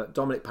him, but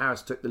Dominic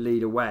Paris took the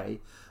lead away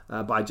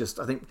by just,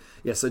 I think,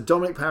 so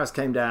Dominic Paris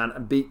came down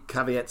and beat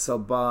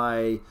Kavietzel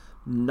by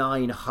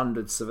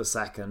 0.09 of a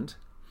second.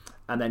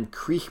 And then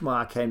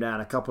Kriechmeier came down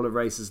a couple of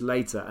races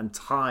later and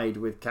tied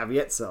with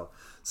Kavietzel.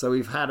 So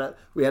we had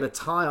a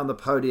tie on the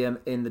podium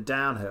in the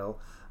downhill,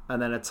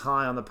 and then a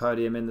tie on the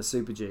podium in the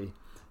Super G.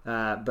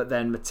 But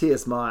then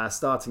Matthias Meyer,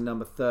 starting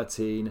number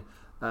 13,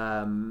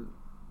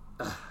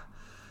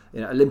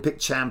 Olympic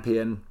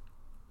champion,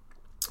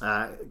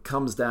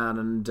 comes down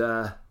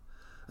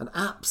and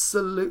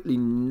absolutely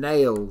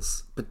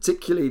nails,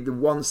 particularly the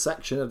one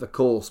section of the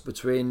course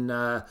between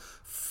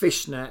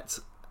Fishnet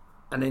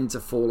and into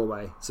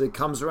Fallaway. So he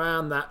comes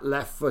around that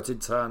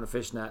left-footed turn, the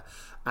Fishnet,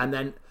 and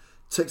then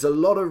takes a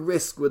lot of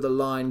risk with the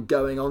line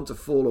going on to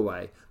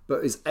Fallaway,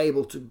 but is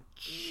able to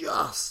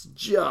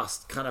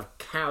just kind of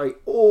carry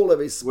all of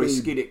his speed. Well, he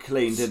skied it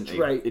clean, didn't he?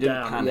 He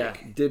didn't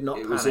panic. Yeah, did not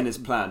it panic. Was in his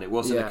plan. It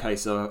wasn't a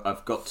case of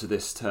I've got to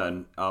this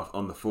turn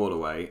on the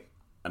Fallaway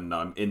and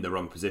I'm in the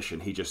wrong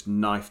position. He just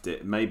knifed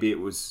it. Maybe it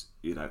was,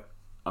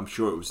 I'm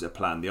sure it was a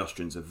plan. The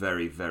Austrians are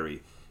very,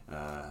 very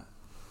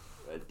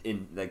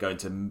they're going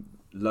to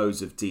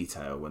loads of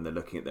detail when they're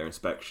looking at their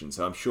inspection.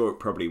 So I'm sure it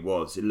probably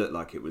was. It looked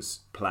like it was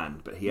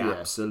planned, but he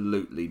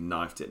absolutely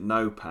knifed it.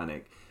 No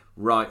panic.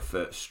 Right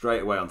foot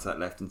straight away onto that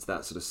left into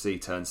that sort of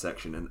C-turn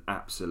section and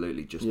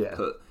absolutely just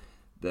put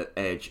the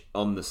edge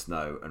on the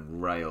snow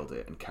and railed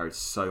it and carried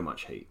so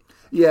much heat.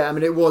 Yeah, I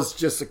mean, it was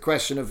just a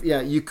question of,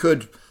 you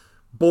could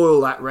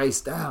boil that race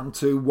down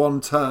to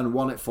one turn,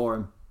 won it for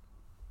him.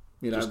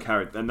 Just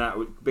carried, and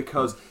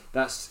because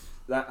that's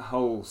that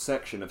whole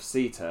section of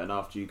C-turn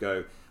after you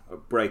go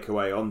break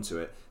away onto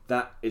it,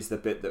 that is the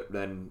bit that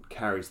then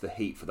carries the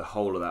heat for the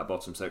whole of that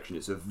bottom section.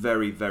 It's a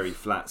very, very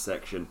flat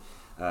section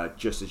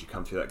just as you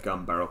come through that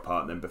gun barrel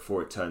part, and then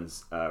before it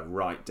turns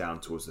right down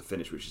towards the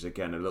finish, which is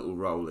again a little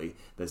rolly.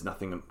 There's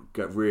nothing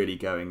really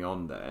going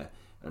on there,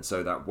 and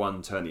so that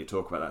one turn that you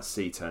talk about, that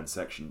C-turn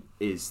section,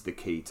 is the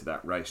key to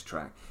that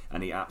racetrack,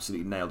 and he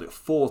absolutely nailed it.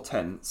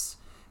 0.4,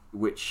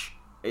 which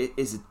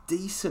is a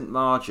decent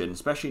margin,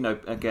 especially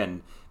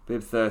again,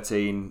 Bib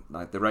 13,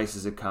 like the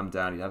races had come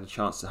down, he'd had a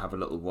chance to have a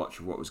little watch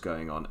of what was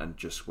going on and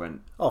just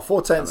went...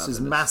 0.4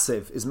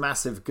 is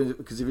massive,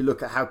 because if you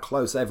look at how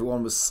close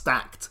everyone was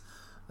stacked,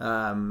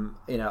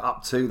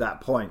 up to that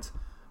point.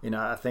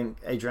 I think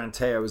Adrian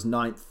Teo was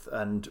 9th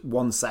and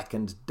 1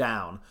 second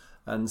down,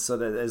 and so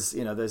there's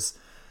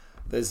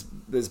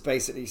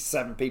basically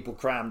 7 people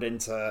crammed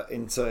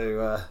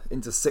into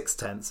 6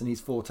 tenths, and he's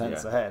 4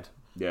 tenths ahead.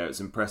 Yeah, it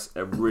was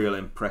a real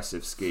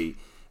impressive ski.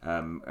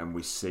 And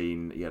we've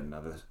seen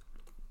another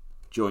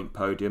joint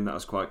podium. That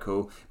was quite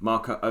cool.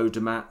 Marco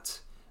Odermatt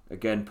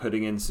again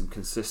putting in some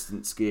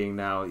consistent skiing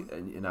now.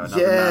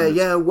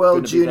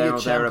 World Junior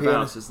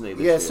champion, isn't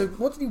he? So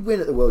what did he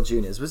win at the World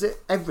Juniors? Was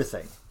it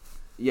everything?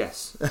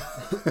 Yes.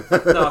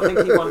 No, I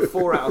think he won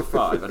 4 out of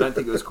 5. I don't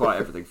think it was quite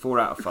everything. 4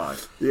 out of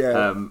 5.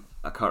 Yeah.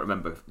 I can't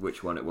remember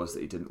which one it was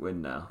that he didn't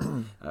win now.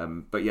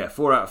 But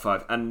 4 out of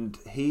 5, and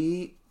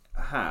he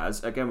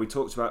has, again, we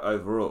talked about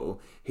overall,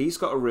 he's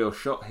got a real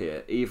shot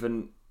here,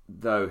 even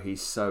though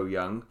he's so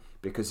young,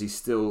 because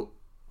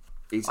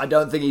I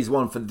don't think he's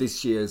won for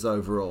this year's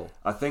overall.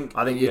 I think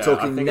you're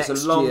talking next year.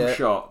 It's a long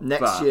shot.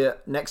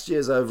 Next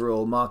year's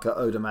overall, Marco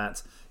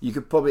Odermatt. You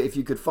could probably, if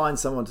you could find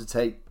someone to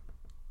take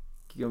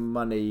your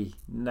money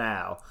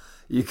now,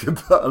 you could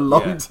put a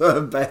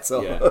long-term bet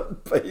on,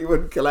 but you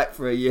wouldn't collect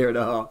for a year and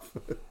a half.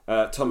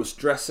 Thomas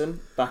Dressen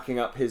backing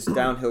up his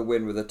downhill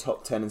win with a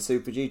top 10 in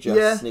Super G,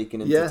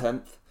 sneaking into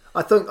 10th.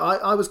 I think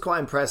I was quite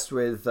impressed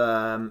with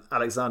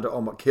Alexander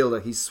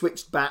Olmot-Kilder. He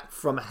switched back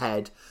from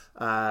head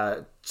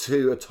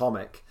to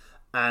Atomic,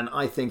 and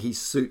I think he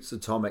suits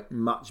Atomic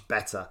much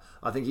better.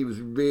 I think he was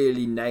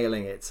really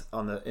nailing it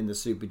in the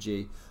Super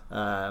G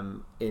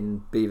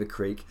in Beaver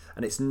Creek,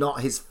 and it's not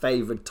his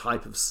favoured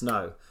type of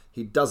snow.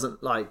 He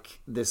doesn't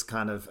like this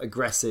kind of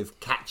aggressive,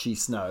 catchy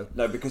snow.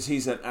 No, because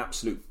he's an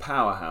absolute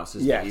powerhouse,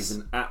 isn't he? He's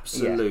an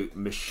absolute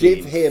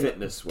machine,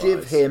 fitness-wise.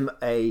 Give him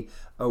a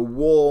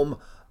warm,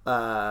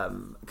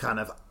 kind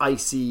of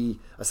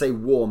icy... I say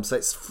warm, so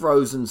it's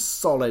frozen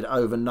solid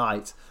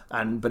overnight,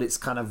 but it's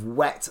kind of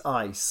wet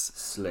ice.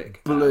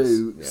 Slick.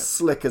 Blue,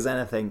 slick as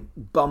anything.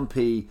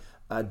 Bumpy,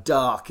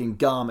 dark and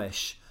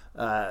Garmisch.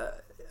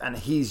 and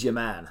he's your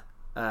man.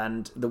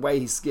 And the way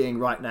he's skiing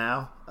right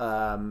now,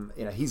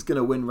 he's going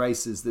to win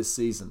races this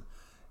season.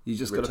 You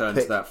just got to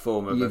pick that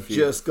form of you've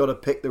just got to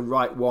pick the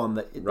right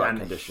one and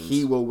conditions.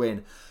 He will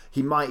win.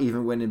 He might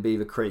even win in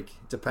Beaver Creek.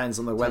 Depends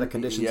on the weather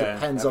conditions.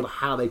 Depends on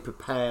how they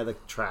prepare the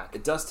track.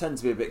 It does tend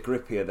to be a bit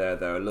grippier there,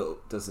 though, a little,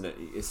 doesn't it?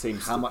 It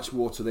seems how much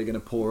water are they going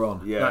to pour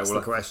on? Yeah, that's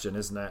the question,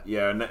 isn't it?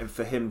 Yeah, and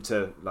for him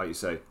to, like you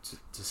say,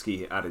 to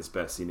ski at his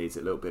best, he needs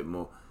it a little bit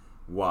more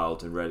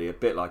wild and ready. A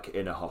bit like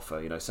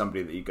Innerhofer,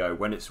 somebody that you go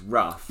when it's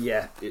rough.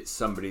 Yeah, it's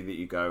somebody that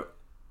you go,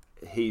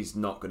 he's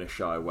not going to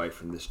shy away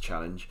from this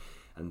challenge.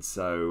 And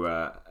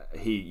so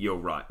you're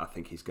right. I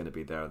think he's going to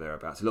be there or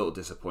thereabouts. A little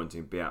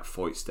disappointing. Beat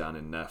Foyt's down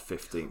in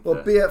 15th.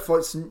 Well, Beat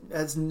Foyt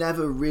has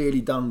never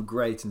really done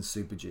great in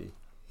Super G.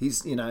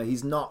 He's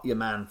not your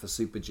man for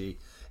Super G.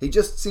 He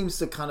just seems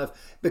to kind of,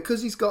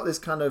 because he's got this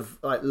kind of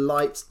like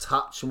light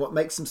touch, and what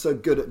makes him so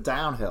good at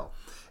downhill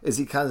is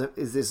he kind of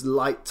is this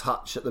light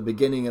touch at the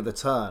beginning of the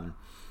turn.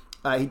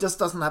 He just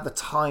doesn't have the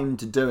time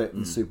to do it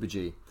in Super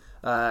G.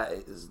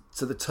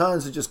 So the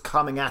turns are just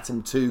coming at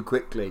him too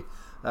quickly.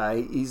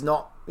 He's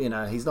not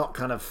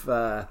kind of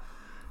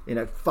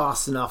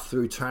fast enough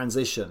through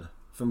transition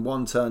from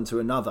one turn to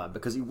another,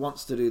 because he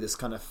wants to do this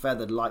kind of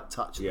feathered light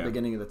touch at the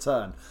beginning of the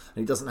turn, and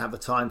he doesn't have the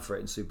time for it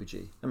in Super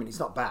G. I mean, he's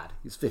not bad.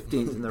 He's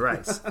 15th in the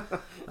race,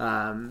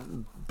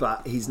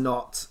 but he's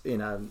not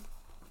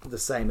the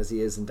same as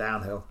he is in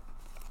downhill.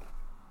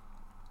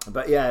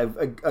 But yeah,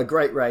 a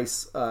great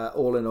race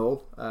all in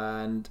all,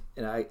 and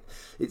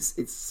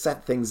it's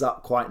set things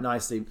up quite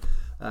nicely.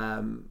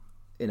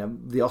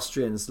 The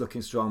Austrians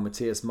looking strong,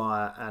 Matthias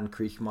Meyer and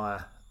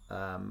Kriechmeier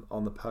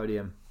on the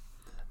podium.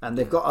 And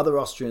they've got other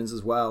Austrians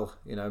as well.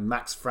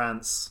 Max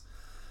France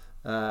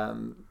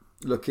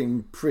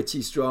looking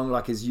pretty strong,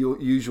 like his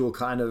usual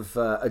kind of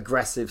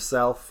aggressive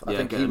self. I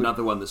think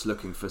another one that's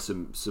looking for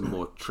some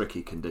more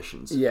tricky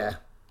conditions. Yeah.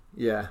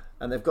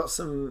 And they've got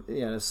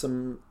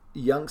some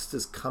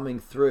youngsters coming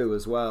through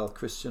as well.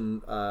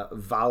 Christian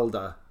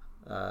Valder.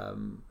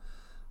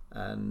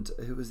 And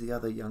who was the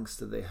other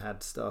youngster they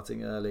had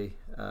starting early?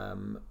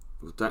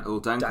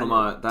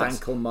 Dankelmeyer.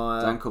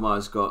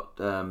 Dankelmeyer's got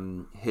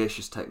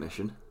Hirsch's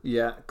technician.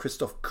 Yeah,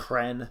 Christoph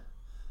Kren.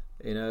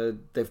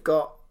 They've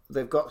got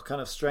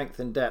kind of strength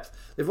and depth.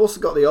 They've also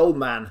got the old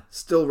man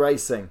still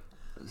racing.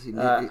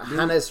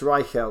 Hannes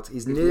Reichelt.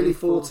 He's nearly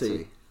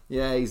 40.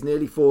 Yeah, he's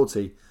nearly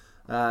 40.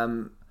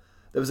 There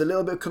was a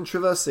little bit of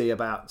controversy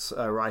about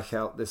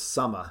Reichelt this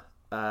summer.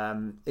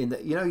 In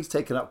that, he's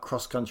taken up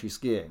cross country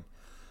skiing.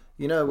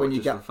 When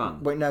you get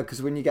fun?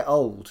 Because when you get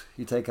old,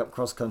 you take up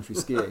cross country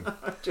skiing.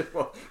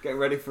 Getting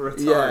ready for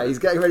retirement. Yeah, he's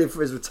getting ready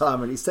for his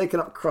retirement. He's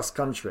taken up cross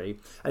country,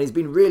 and he's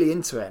been really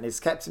into it, and it's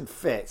kept him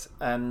fit.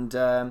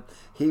 And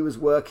he was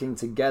working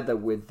together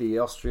with the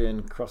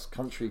Austrian cross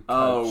country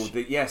coach.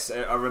 Yes,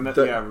 I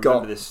remember. I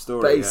remember this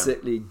story.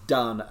 Basically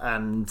done,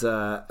 and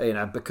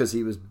because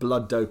he was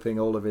blood doping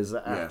all of his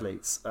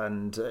athletes,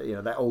 and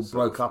that all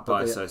broke up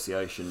by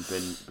association.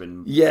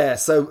 Been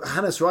So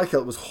Hannes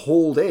Reichelt was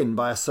hauled in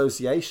by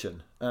association.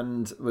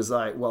 And was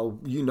like, well,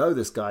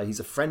 this guy, he's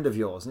a friend of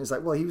yours. And he's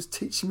like, well, he was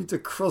teaching me to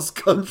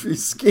cross-country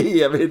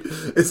ski. I mean,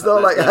 it's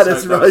not like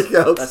Hannes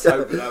Reichelt. Let's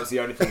hope that was the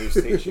only thing he was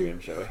teaching him,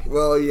 shall we?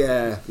 Well,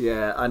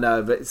 yeah, I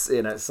know. But, it's,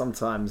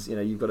 sometimes,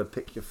 you've got to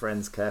pick your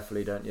friends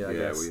carefully, don't you, I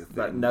guess.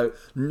 But no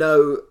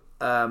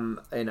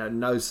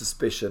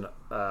suspicion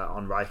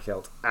on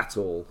Reichelt at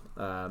all.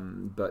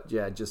 But,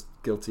 yeah, just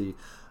guilty...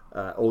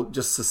 or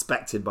just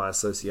suspected by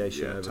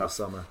association over the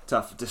summer.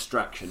 Tough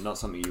distraction, not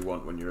something you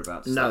want when you're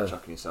about to start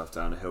chucking yourself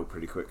down a hill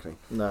pretty quickly.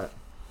 No.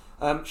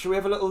 Shall we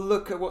have a little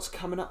look at what's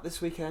coming up this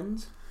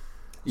weekend?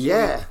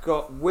 We've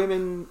got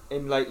women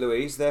in Lake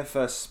Louise, their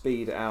first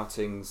speed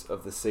outings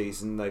of the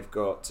season. They've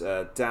got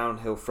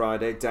downhill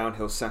Friday,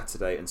 downhill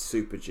Saturday, and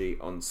Super G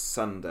on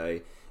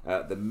Sunday.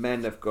 The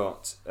men have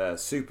got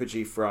Super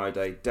G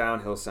Friday,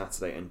 downhill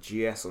Saturday, and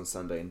GS on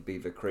Sunday in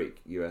Beaver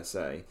Creek,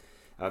 USA.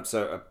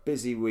 So a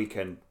busy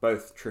weekend,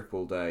 both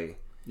triple day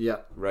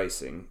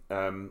racing.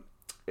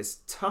 It's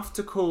tough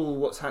to call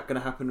what's going to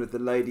happen with the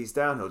ladies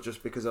downhill,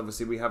 just because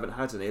obviously we haven't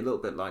had any. A little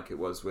bit like it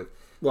was with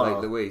Lake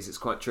Louise. It's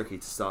quite tricky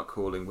to start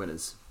calling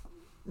winners.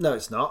 No,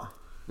 it's not.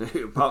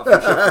 Apart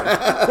from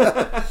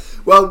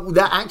Schifrin. Well,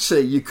 that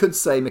actually you could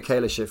say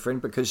Michaela Schifrin,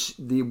 because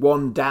the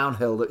one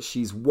downhill that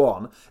she's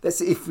won. Let's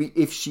see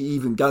if she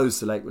even goes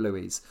to Lake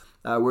Louise.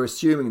 We're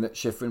assuming that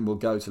Schifrin will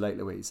go to Lake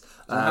Louise.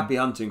 It's a happy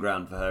hunting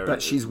ground for her.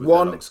 But she's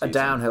won a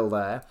downhill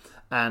there,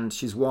 and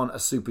she's won a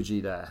Super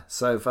G there.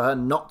 So for her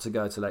not to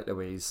go to Lake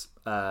Louise,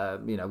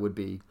 would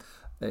be,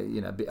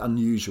 a bit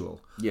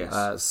unusual.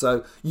 Yes.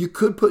 So you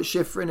could put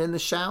Schifrin in the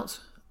shout,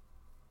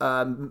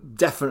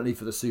 definitely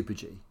for the Super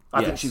G.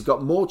 I think she's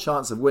got more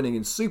chance of winning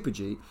in Super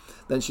G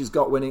than she's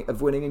got winning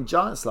in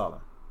Giant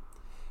Slalom.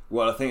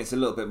 Well, I think it's a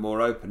little bit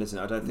more open, isn't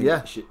it? I don't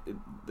think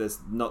there's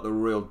not the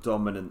real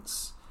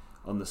dominance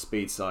on the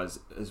speed side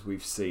as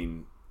we've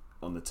seen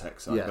on the tech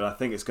side, but I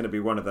think it's going to be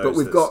one of those.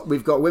 But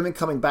we've got women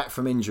coming back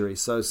from injury.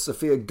 So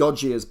Sophia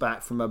Goggia is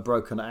back from a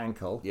broken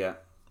ankle. Yeah,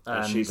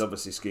 And she's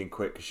obviously skiing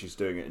quick because she's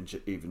doing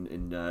it even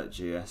in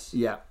GS.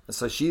 Yeah,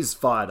 so she's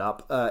fired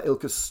up.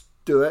 Ilka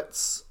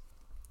Stewart's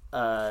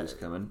she's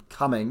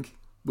coming.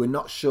 We're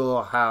not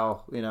sure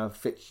how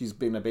fit she's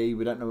going to be.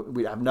 We don't know.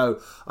 We have no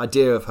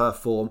idea of her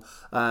form.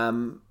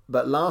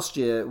 But last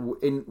year,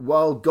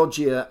 while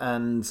Goggia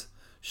and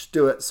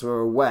Stewart's were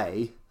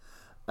away,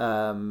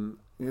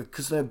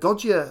 because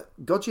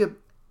Goggia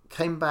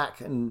came back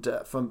and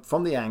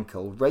from the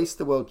ankle, raced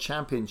the World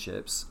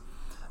Championships,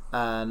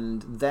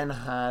 and then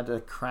had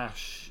a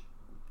crash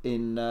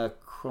in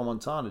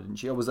Crans-Montana, didn't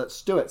she? Or was that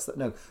Stewart's?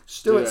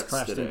 Stewart's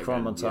crashed in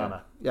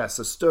Crans-Montana. Yeah,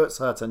 so Stewart's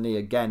hurt her knee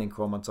again in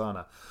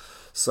Crans-Montana.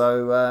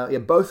 So,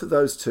 both of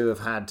those two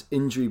have had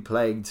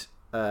injury-plagued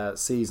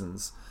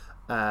seasons.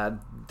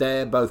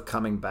 They're both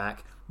coming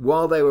back.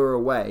 While they were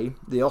away,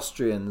 the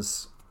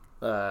Austrians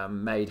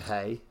made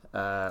hay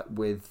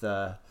with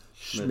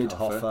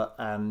Schmidhofer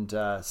and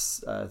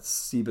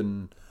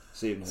Sieben.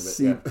 So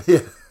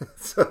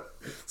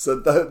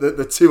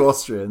the two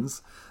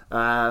Austrians.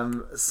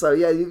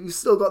 You've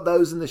still got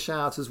those in the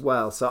shout as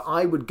well. So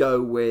I would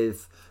go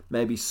with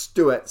maybe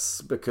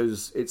Stewart's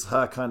because it's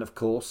her kind of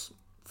course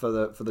for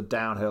the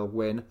downhill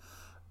win,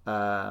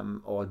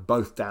 or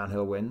both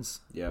downhill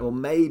wins. Yeah. Or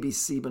maybe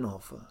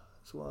Siebenhofer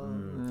as well,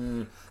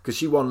 because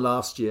she won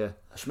last year.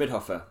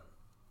 Schmidhofer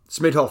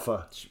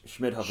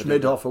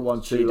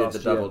won two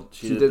last year.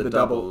 She did the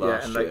double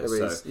last in Lake year.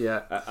 Louise.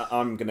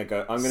 I'm gonna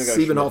go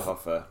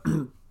Schmidhofer.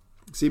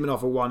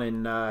 Siebenhofer won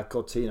in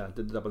Cortina,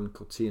 did the double in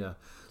Cortina.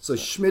 So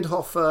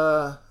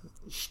Schmidhofer,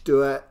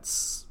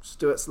 Stewart's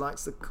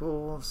likes the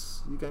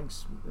course. You going?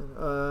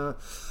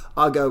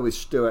 I'll go with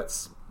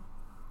Stewart's.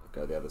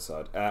 Go the other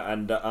side,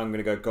 and I'm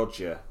going to go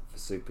Goggia for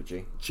Super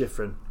G.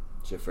 Schifrin.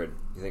 You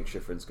think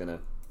Schifrin's going to?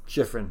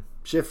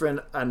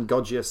 Schifrin and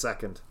Goggia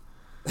second.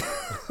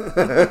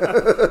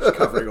 Just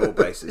covering all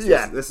bases.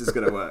 Yeah, this is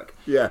going to work.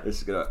 Yeah, this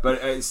is going to work. But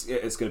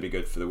it's going to be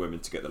good for the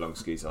women to get the long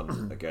skis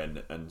on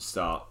again and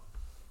start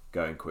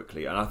going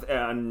quickly.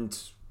 And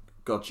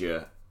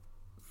Goggia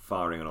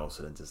firing on all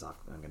cylinders. I'm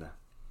going to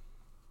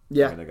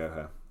go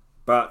her.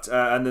 But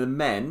and the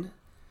men.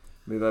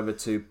 Move over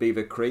to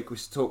Beaver Creek. We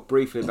talked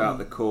briefly about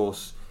the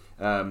course.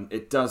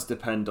 It does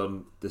depend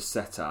on the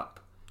setup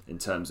in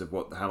terms of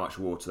how much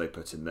water they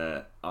put in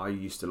there. I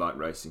used to like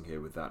racing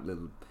here with that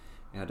little.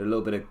 It had a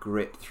little bit of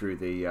grip through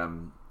the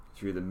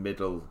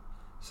middle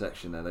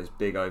section there. Those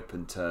big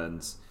open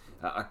turns.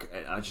 I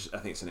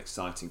think it's an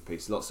exciting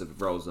piece. Lots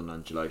of rolls and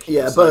undulations.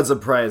 Yeah, Birds of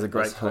Prey is a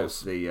great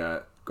course.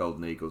 The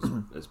Golden Eagle's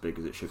as big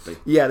as it should be.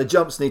 Yeah, the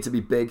jumps need to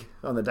be big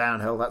on the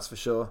downhill. That's for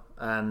sure.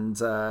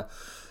 And.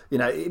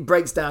 It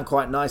breaks down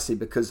quite nicely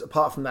because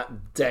apart from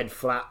that dead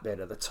flat bit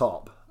at the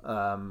top,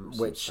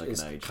 which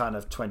is kind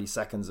of 20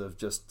 seconds of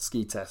just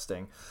ski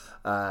testing,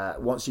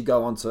 once you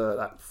go onto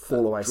that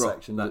fall away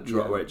section,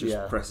 where it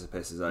just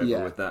precipices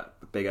over with that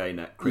big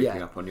A-neck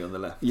creeping up on you on the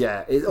left.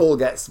 Yeah, it all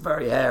gets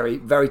very hairy,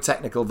 very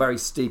technical, very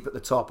steep at the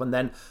top, and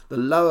then the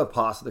lower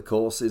part of the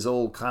course is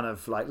all kind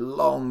of like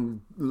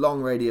long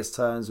radius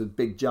turns with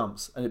big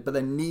jumps, but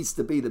there needs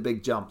to be the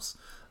big jumps.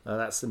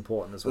 That's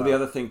important as well. Well, the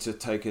other thing to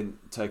take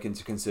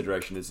into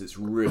consideration is it's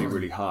really,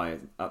 really high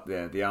up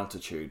there, the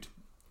altitude,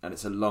 and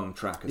it's a long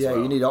track as well.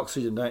 Yeah, you need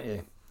oxygen, don't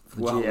you?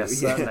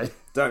 Certainly.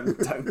 Don't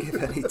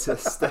give any to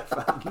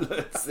Stefan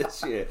Lutz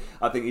this year.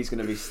 I think he's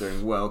going to be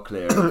steering well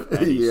clear of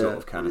any sort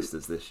of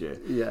canisters this year.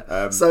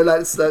 Yeah. So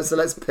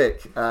let's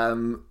pick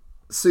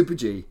Super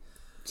G.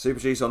 Super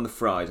G's on the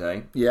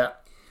Friday. Yeah.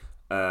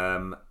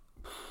 You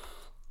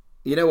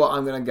know what?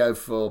 I'm going to go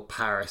for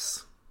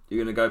Paris.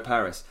 You're going to go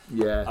Paris?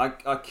 Yeah.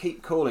 I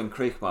keep calling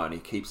Kriechmeier and he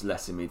keeps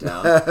letting me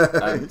down.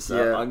 I'm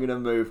going to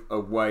move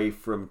away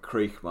from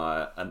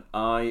Kriechmeier and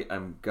I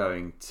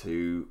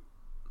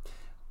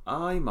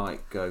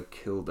might go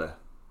Kilder.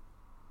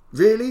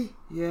 Really?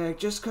 Yeah,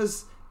 just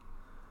because...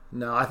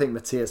 No, I think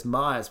Matthias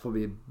Meyer's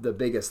probably the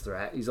biggest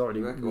threat. He's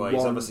already won,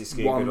 he's obviously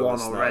skiing good on the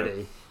snow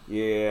already.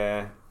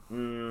 Yeah.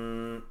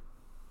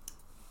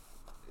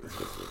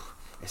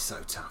 It's so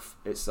tough.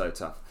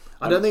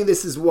 I don't think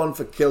this is one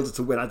for Kilder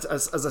to win.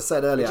 As I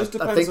said earlier, it just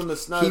depends I think on the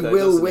snow, he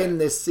will win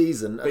this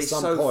season at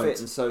some point. He's so fit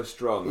and so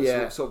strong.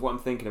 That's sort of what I'm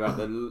thinking about,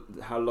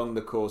 how long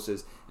the course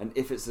is and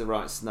if it's the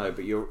right snow,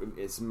 but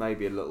it's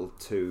maybe a little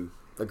too...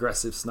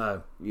 aggressive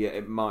snow. Yeah,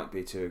 it might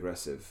be too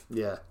aggressive.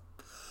 Yeah.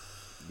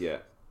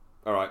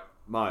 All right,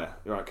 Meyer.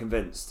 All right,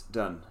 convinced.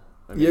 Done.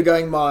 You're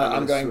going Meyer.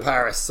 I'm going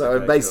Paris. So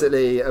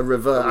basically,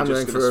 cool. I'm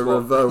going for a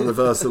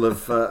reversal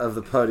of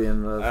the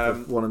podium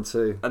of 1 and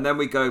 2. And then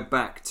we go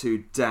back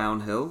to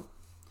downhill,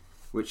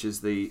 which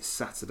is the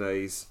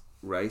Saturday's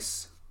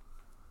race.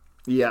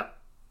 Yeah.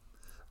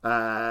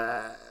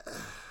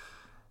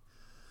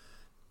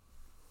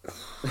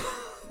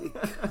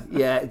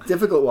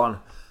 Difficult one.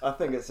 I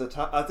think it's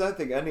I don't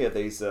think any of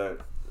these are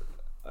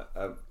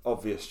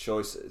obvious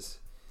choices.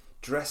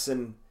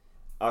 Dressen,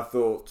 I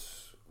thought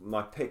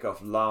my pick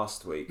off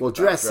last week. Well,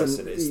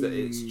 Dressen is that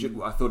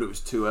I thought it was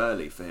too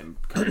early for him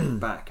coming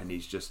back, and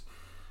he's just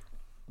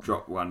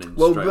dropped one in.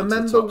 Well,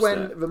 remember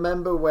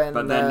when?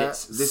 But then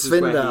this is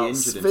where he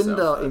injured himself.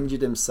 Svindal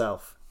injured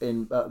himself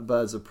in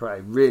Birds of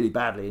Prey. Really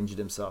badly injured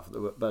himself at the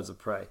Birds of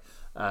Prey.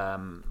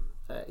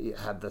 He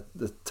had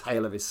the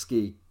tail of his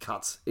ski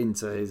cut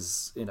into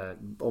his,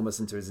 almost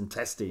into his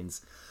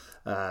intestines,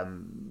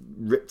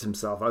 ripped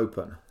himself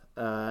open.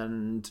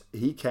 And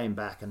he came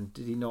back, and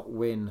did he not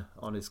win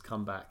on his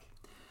comeback?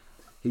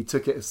 He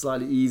took it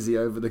slightly easy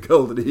over the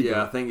Golden Eagle.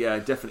 Yeah, I think,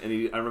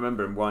 definitely. I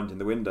remember him winding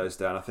the windows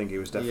down. I think he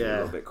was definitely a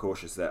little bit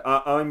cautious there.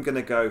 I'm going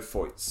to go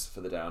Foyts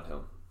for the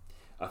downhill.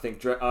 I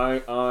think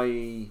I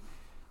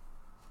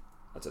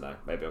don't know,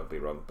 maybe I'll be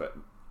wrong, but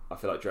I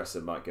feel like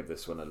Dresser might give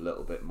this one a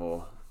little bit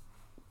more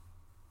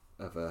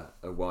of a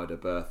wider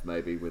berth,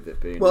 maybe, with it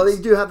being... Well, they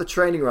do have the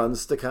training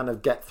runs to kind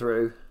of get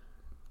through.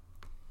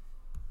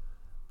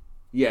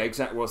 Yeah,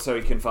 exactly. Well, so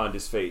he can find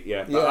his feet,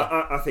 yeah. But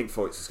I think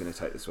Foyts is going to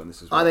take this one.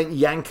 I think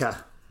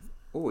Yanker.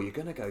 Oh, you're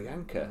going to go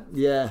Yanker?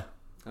 Yeah.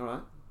 All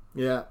right.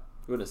 Yeah.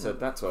 You wouldn't have said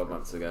that 12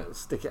 months ago.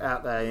 Stick it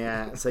out there,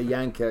 yeah. So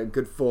Yanker,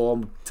 good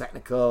form,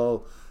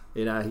 technical...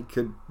 he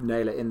could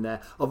nail it in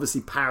there. Obviously,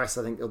 Paris,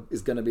 I think,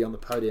 is going to be on the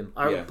podium.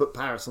 I would put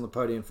Paris on the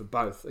podium for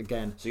both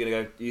again. So you're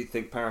going to go... You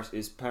think Paris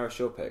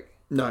your pick?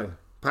 No,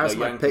 Paris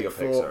my pick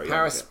for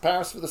Paris. Yanker.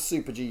 Paris for the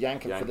Super G,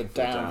 Yanker for the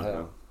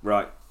downhill.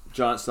 Right,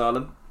 giant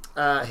slalom.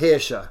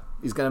 Hirscher.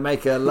 He's going to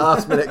make a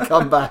last-minute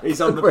comeback.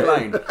 He's on the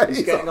plane.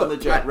 He's getting on the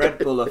jet. Red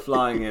Bull are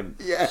flying him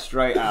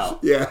straight out.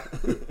 Yeah.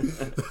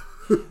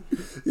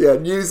 Yeah.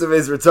 News of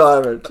his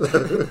retirement.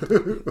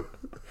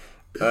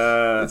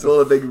 It's all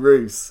a big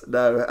ruse.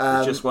 No,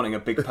 he's just wanting a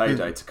big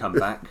payday to come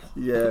back.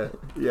 Yeah.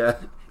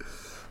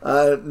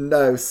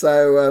 No,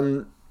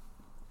 so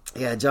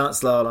giant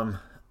slalom.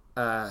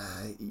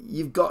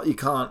 You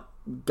can't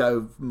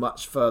go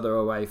much further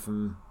away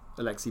from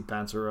Alexis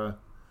Pinturault.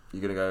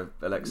 You're gonna go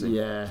Alexis?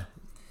 Yeah.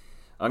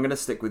 I'm gonna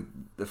stick with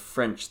the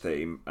French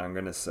theme. I'm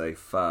gonna say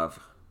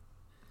Favre.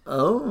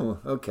 Oh,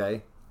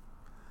 okay.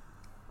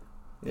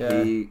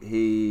 Yeah.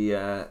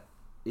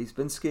 He's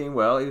been skiing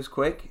well. He was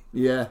quick.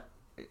 Yeah.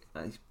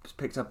 He's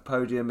picked up a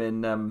podium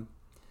in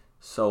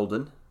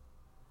Solden.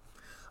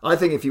 I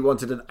think if you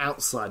wanted an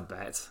outside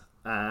bet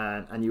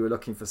and you were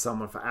looking for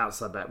someone for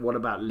outside bet, what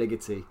about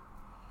Ligeti?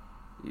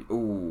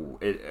 Ooh,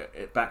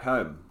 it back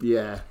home.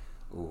 Yeah.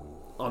 Ooh.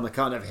 On the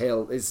kind of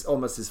hill. It's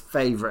almost his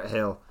favourite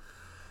hill.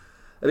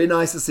 It'd be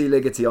nice to see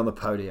Ligeti on the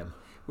podium.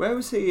 Where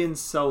was he in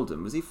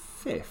Solden? Was he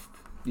fifth?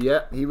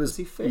 Yeah, he was. Was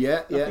he fifth?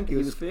 Yeah, I think he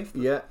was fifth.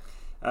 Yeah.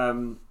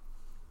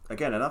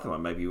 Again, another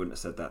one. Maybe you wouldn't have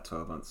said that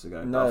 12 months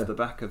ago. No. Off the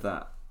back of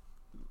that,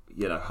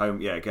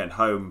 home. Yeah, again,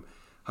 home.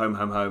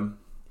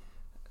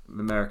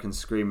 Americans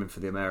screaming for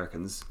the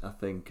Americans. I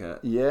think.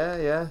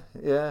 Yeah.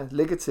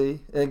 Ligeti.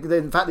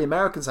 In fact, the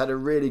Americans had a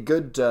really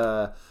good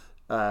giant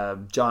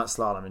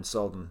slalom in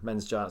Solden,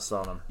 men's giant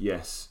slalom.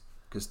 Yes,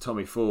 because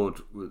Tommy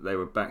Ford, they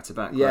were back to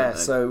back. Yeah.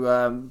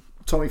 So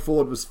Tommy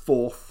Ford was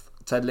fourth.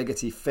 Ted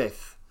Ligeti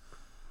fifth.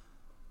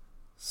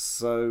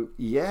 So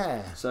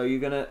yeah. So you're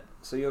gonna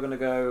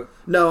go.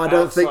 No, I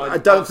don't think.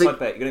 Bet.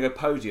 You're gonna go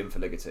podium for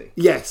Ligeti.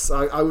 Yes,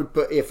 I would.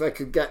 But if I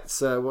could get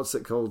what's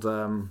it called?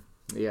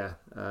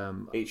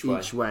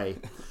 Each way.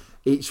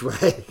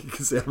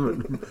 Because I'm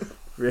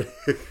a really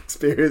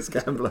experienced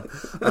gambler.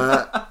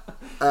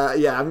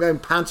 I'm going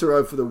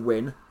Pinturault for the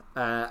win,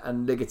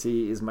 and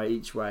Ligeti is my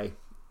each way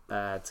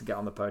to get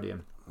on the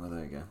podium. Well,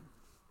 there you go.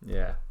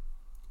 Yeah,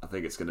 I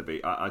think it's going to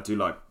be. I do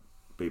like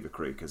Beaver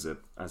Creek as a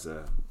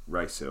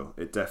race hill.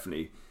 It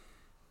definitely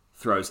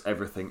throws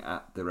everything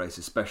at the race,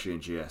 especially in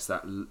GS.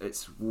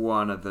 It's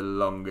one of the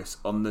longest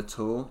on the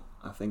tour.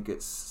 I think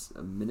it's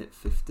a minute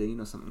 15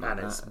 or something like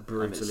that. And it's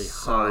brutally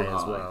high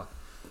as well.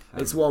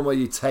 It's one where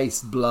you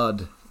taste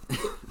blood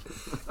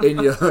in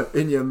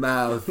your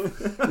mouth.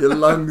 Your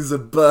lungs are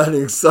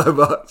burning so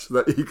much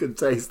that you can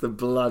taste the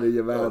blood in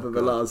your mouth in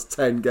the last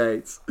 10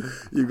 gates.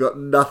 You've got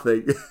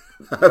nothing,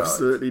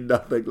 absolutely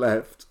nothing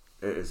left.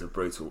 It is a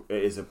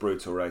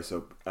brutal race,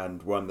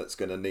 and one that's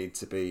going to need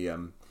to be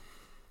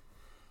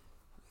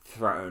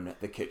thrown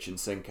at the kitchen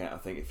sink at, I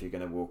think, if you're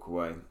going to walk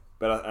away.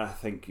 But I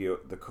think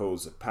the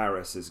calls of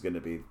Paris is going to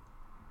be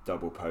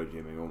double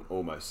podiuming,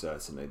 almost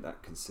certainly.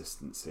 That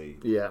consistency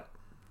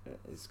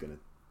is going to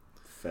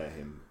fare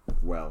him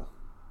well.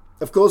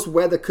 Of course,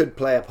 weather could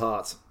play a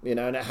part,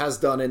 and it has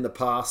done in the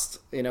past.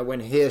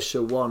 When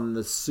Hirscher won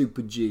the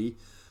Super G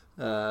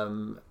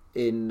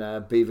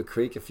in Beaver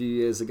Creek a few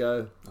years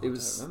ago, I don't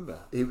remember.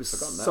 He was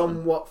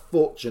somewhat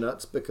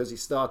fortunate because he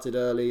started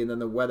early and then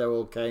the weather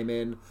all came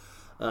in.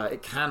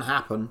 It can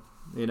happen.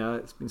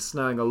 It's been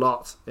snowing a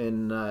lot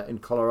in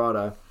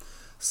Colorado.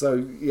 So,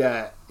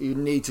 you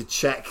need to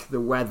check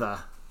the weather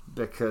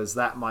because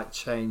that might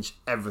change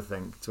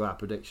everything to our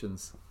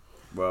predictions.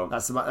 Well,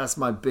 that's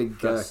my big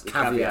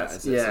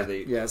caveat.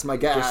 It's my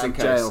get out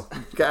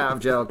of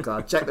jail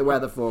card. Check the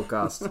weather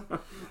forecast.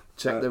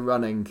 Check the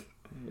running.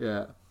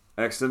 Yeah.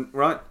 Excellent.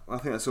 Right. I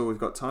think that's all we've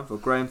got time for.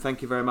 Graham,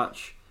 thank you very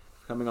much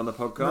for coming on the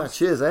podcast. No,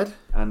 cheers, Ed.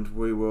 And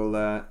we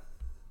will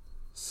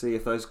see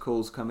if those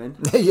calls come in.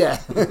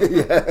 Yeah.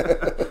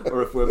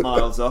 Or if we're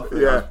miles off.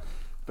 Yeah.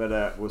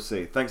 But we'll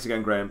see. Thanks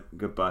again, Graham.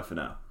 Goodbye for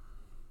now.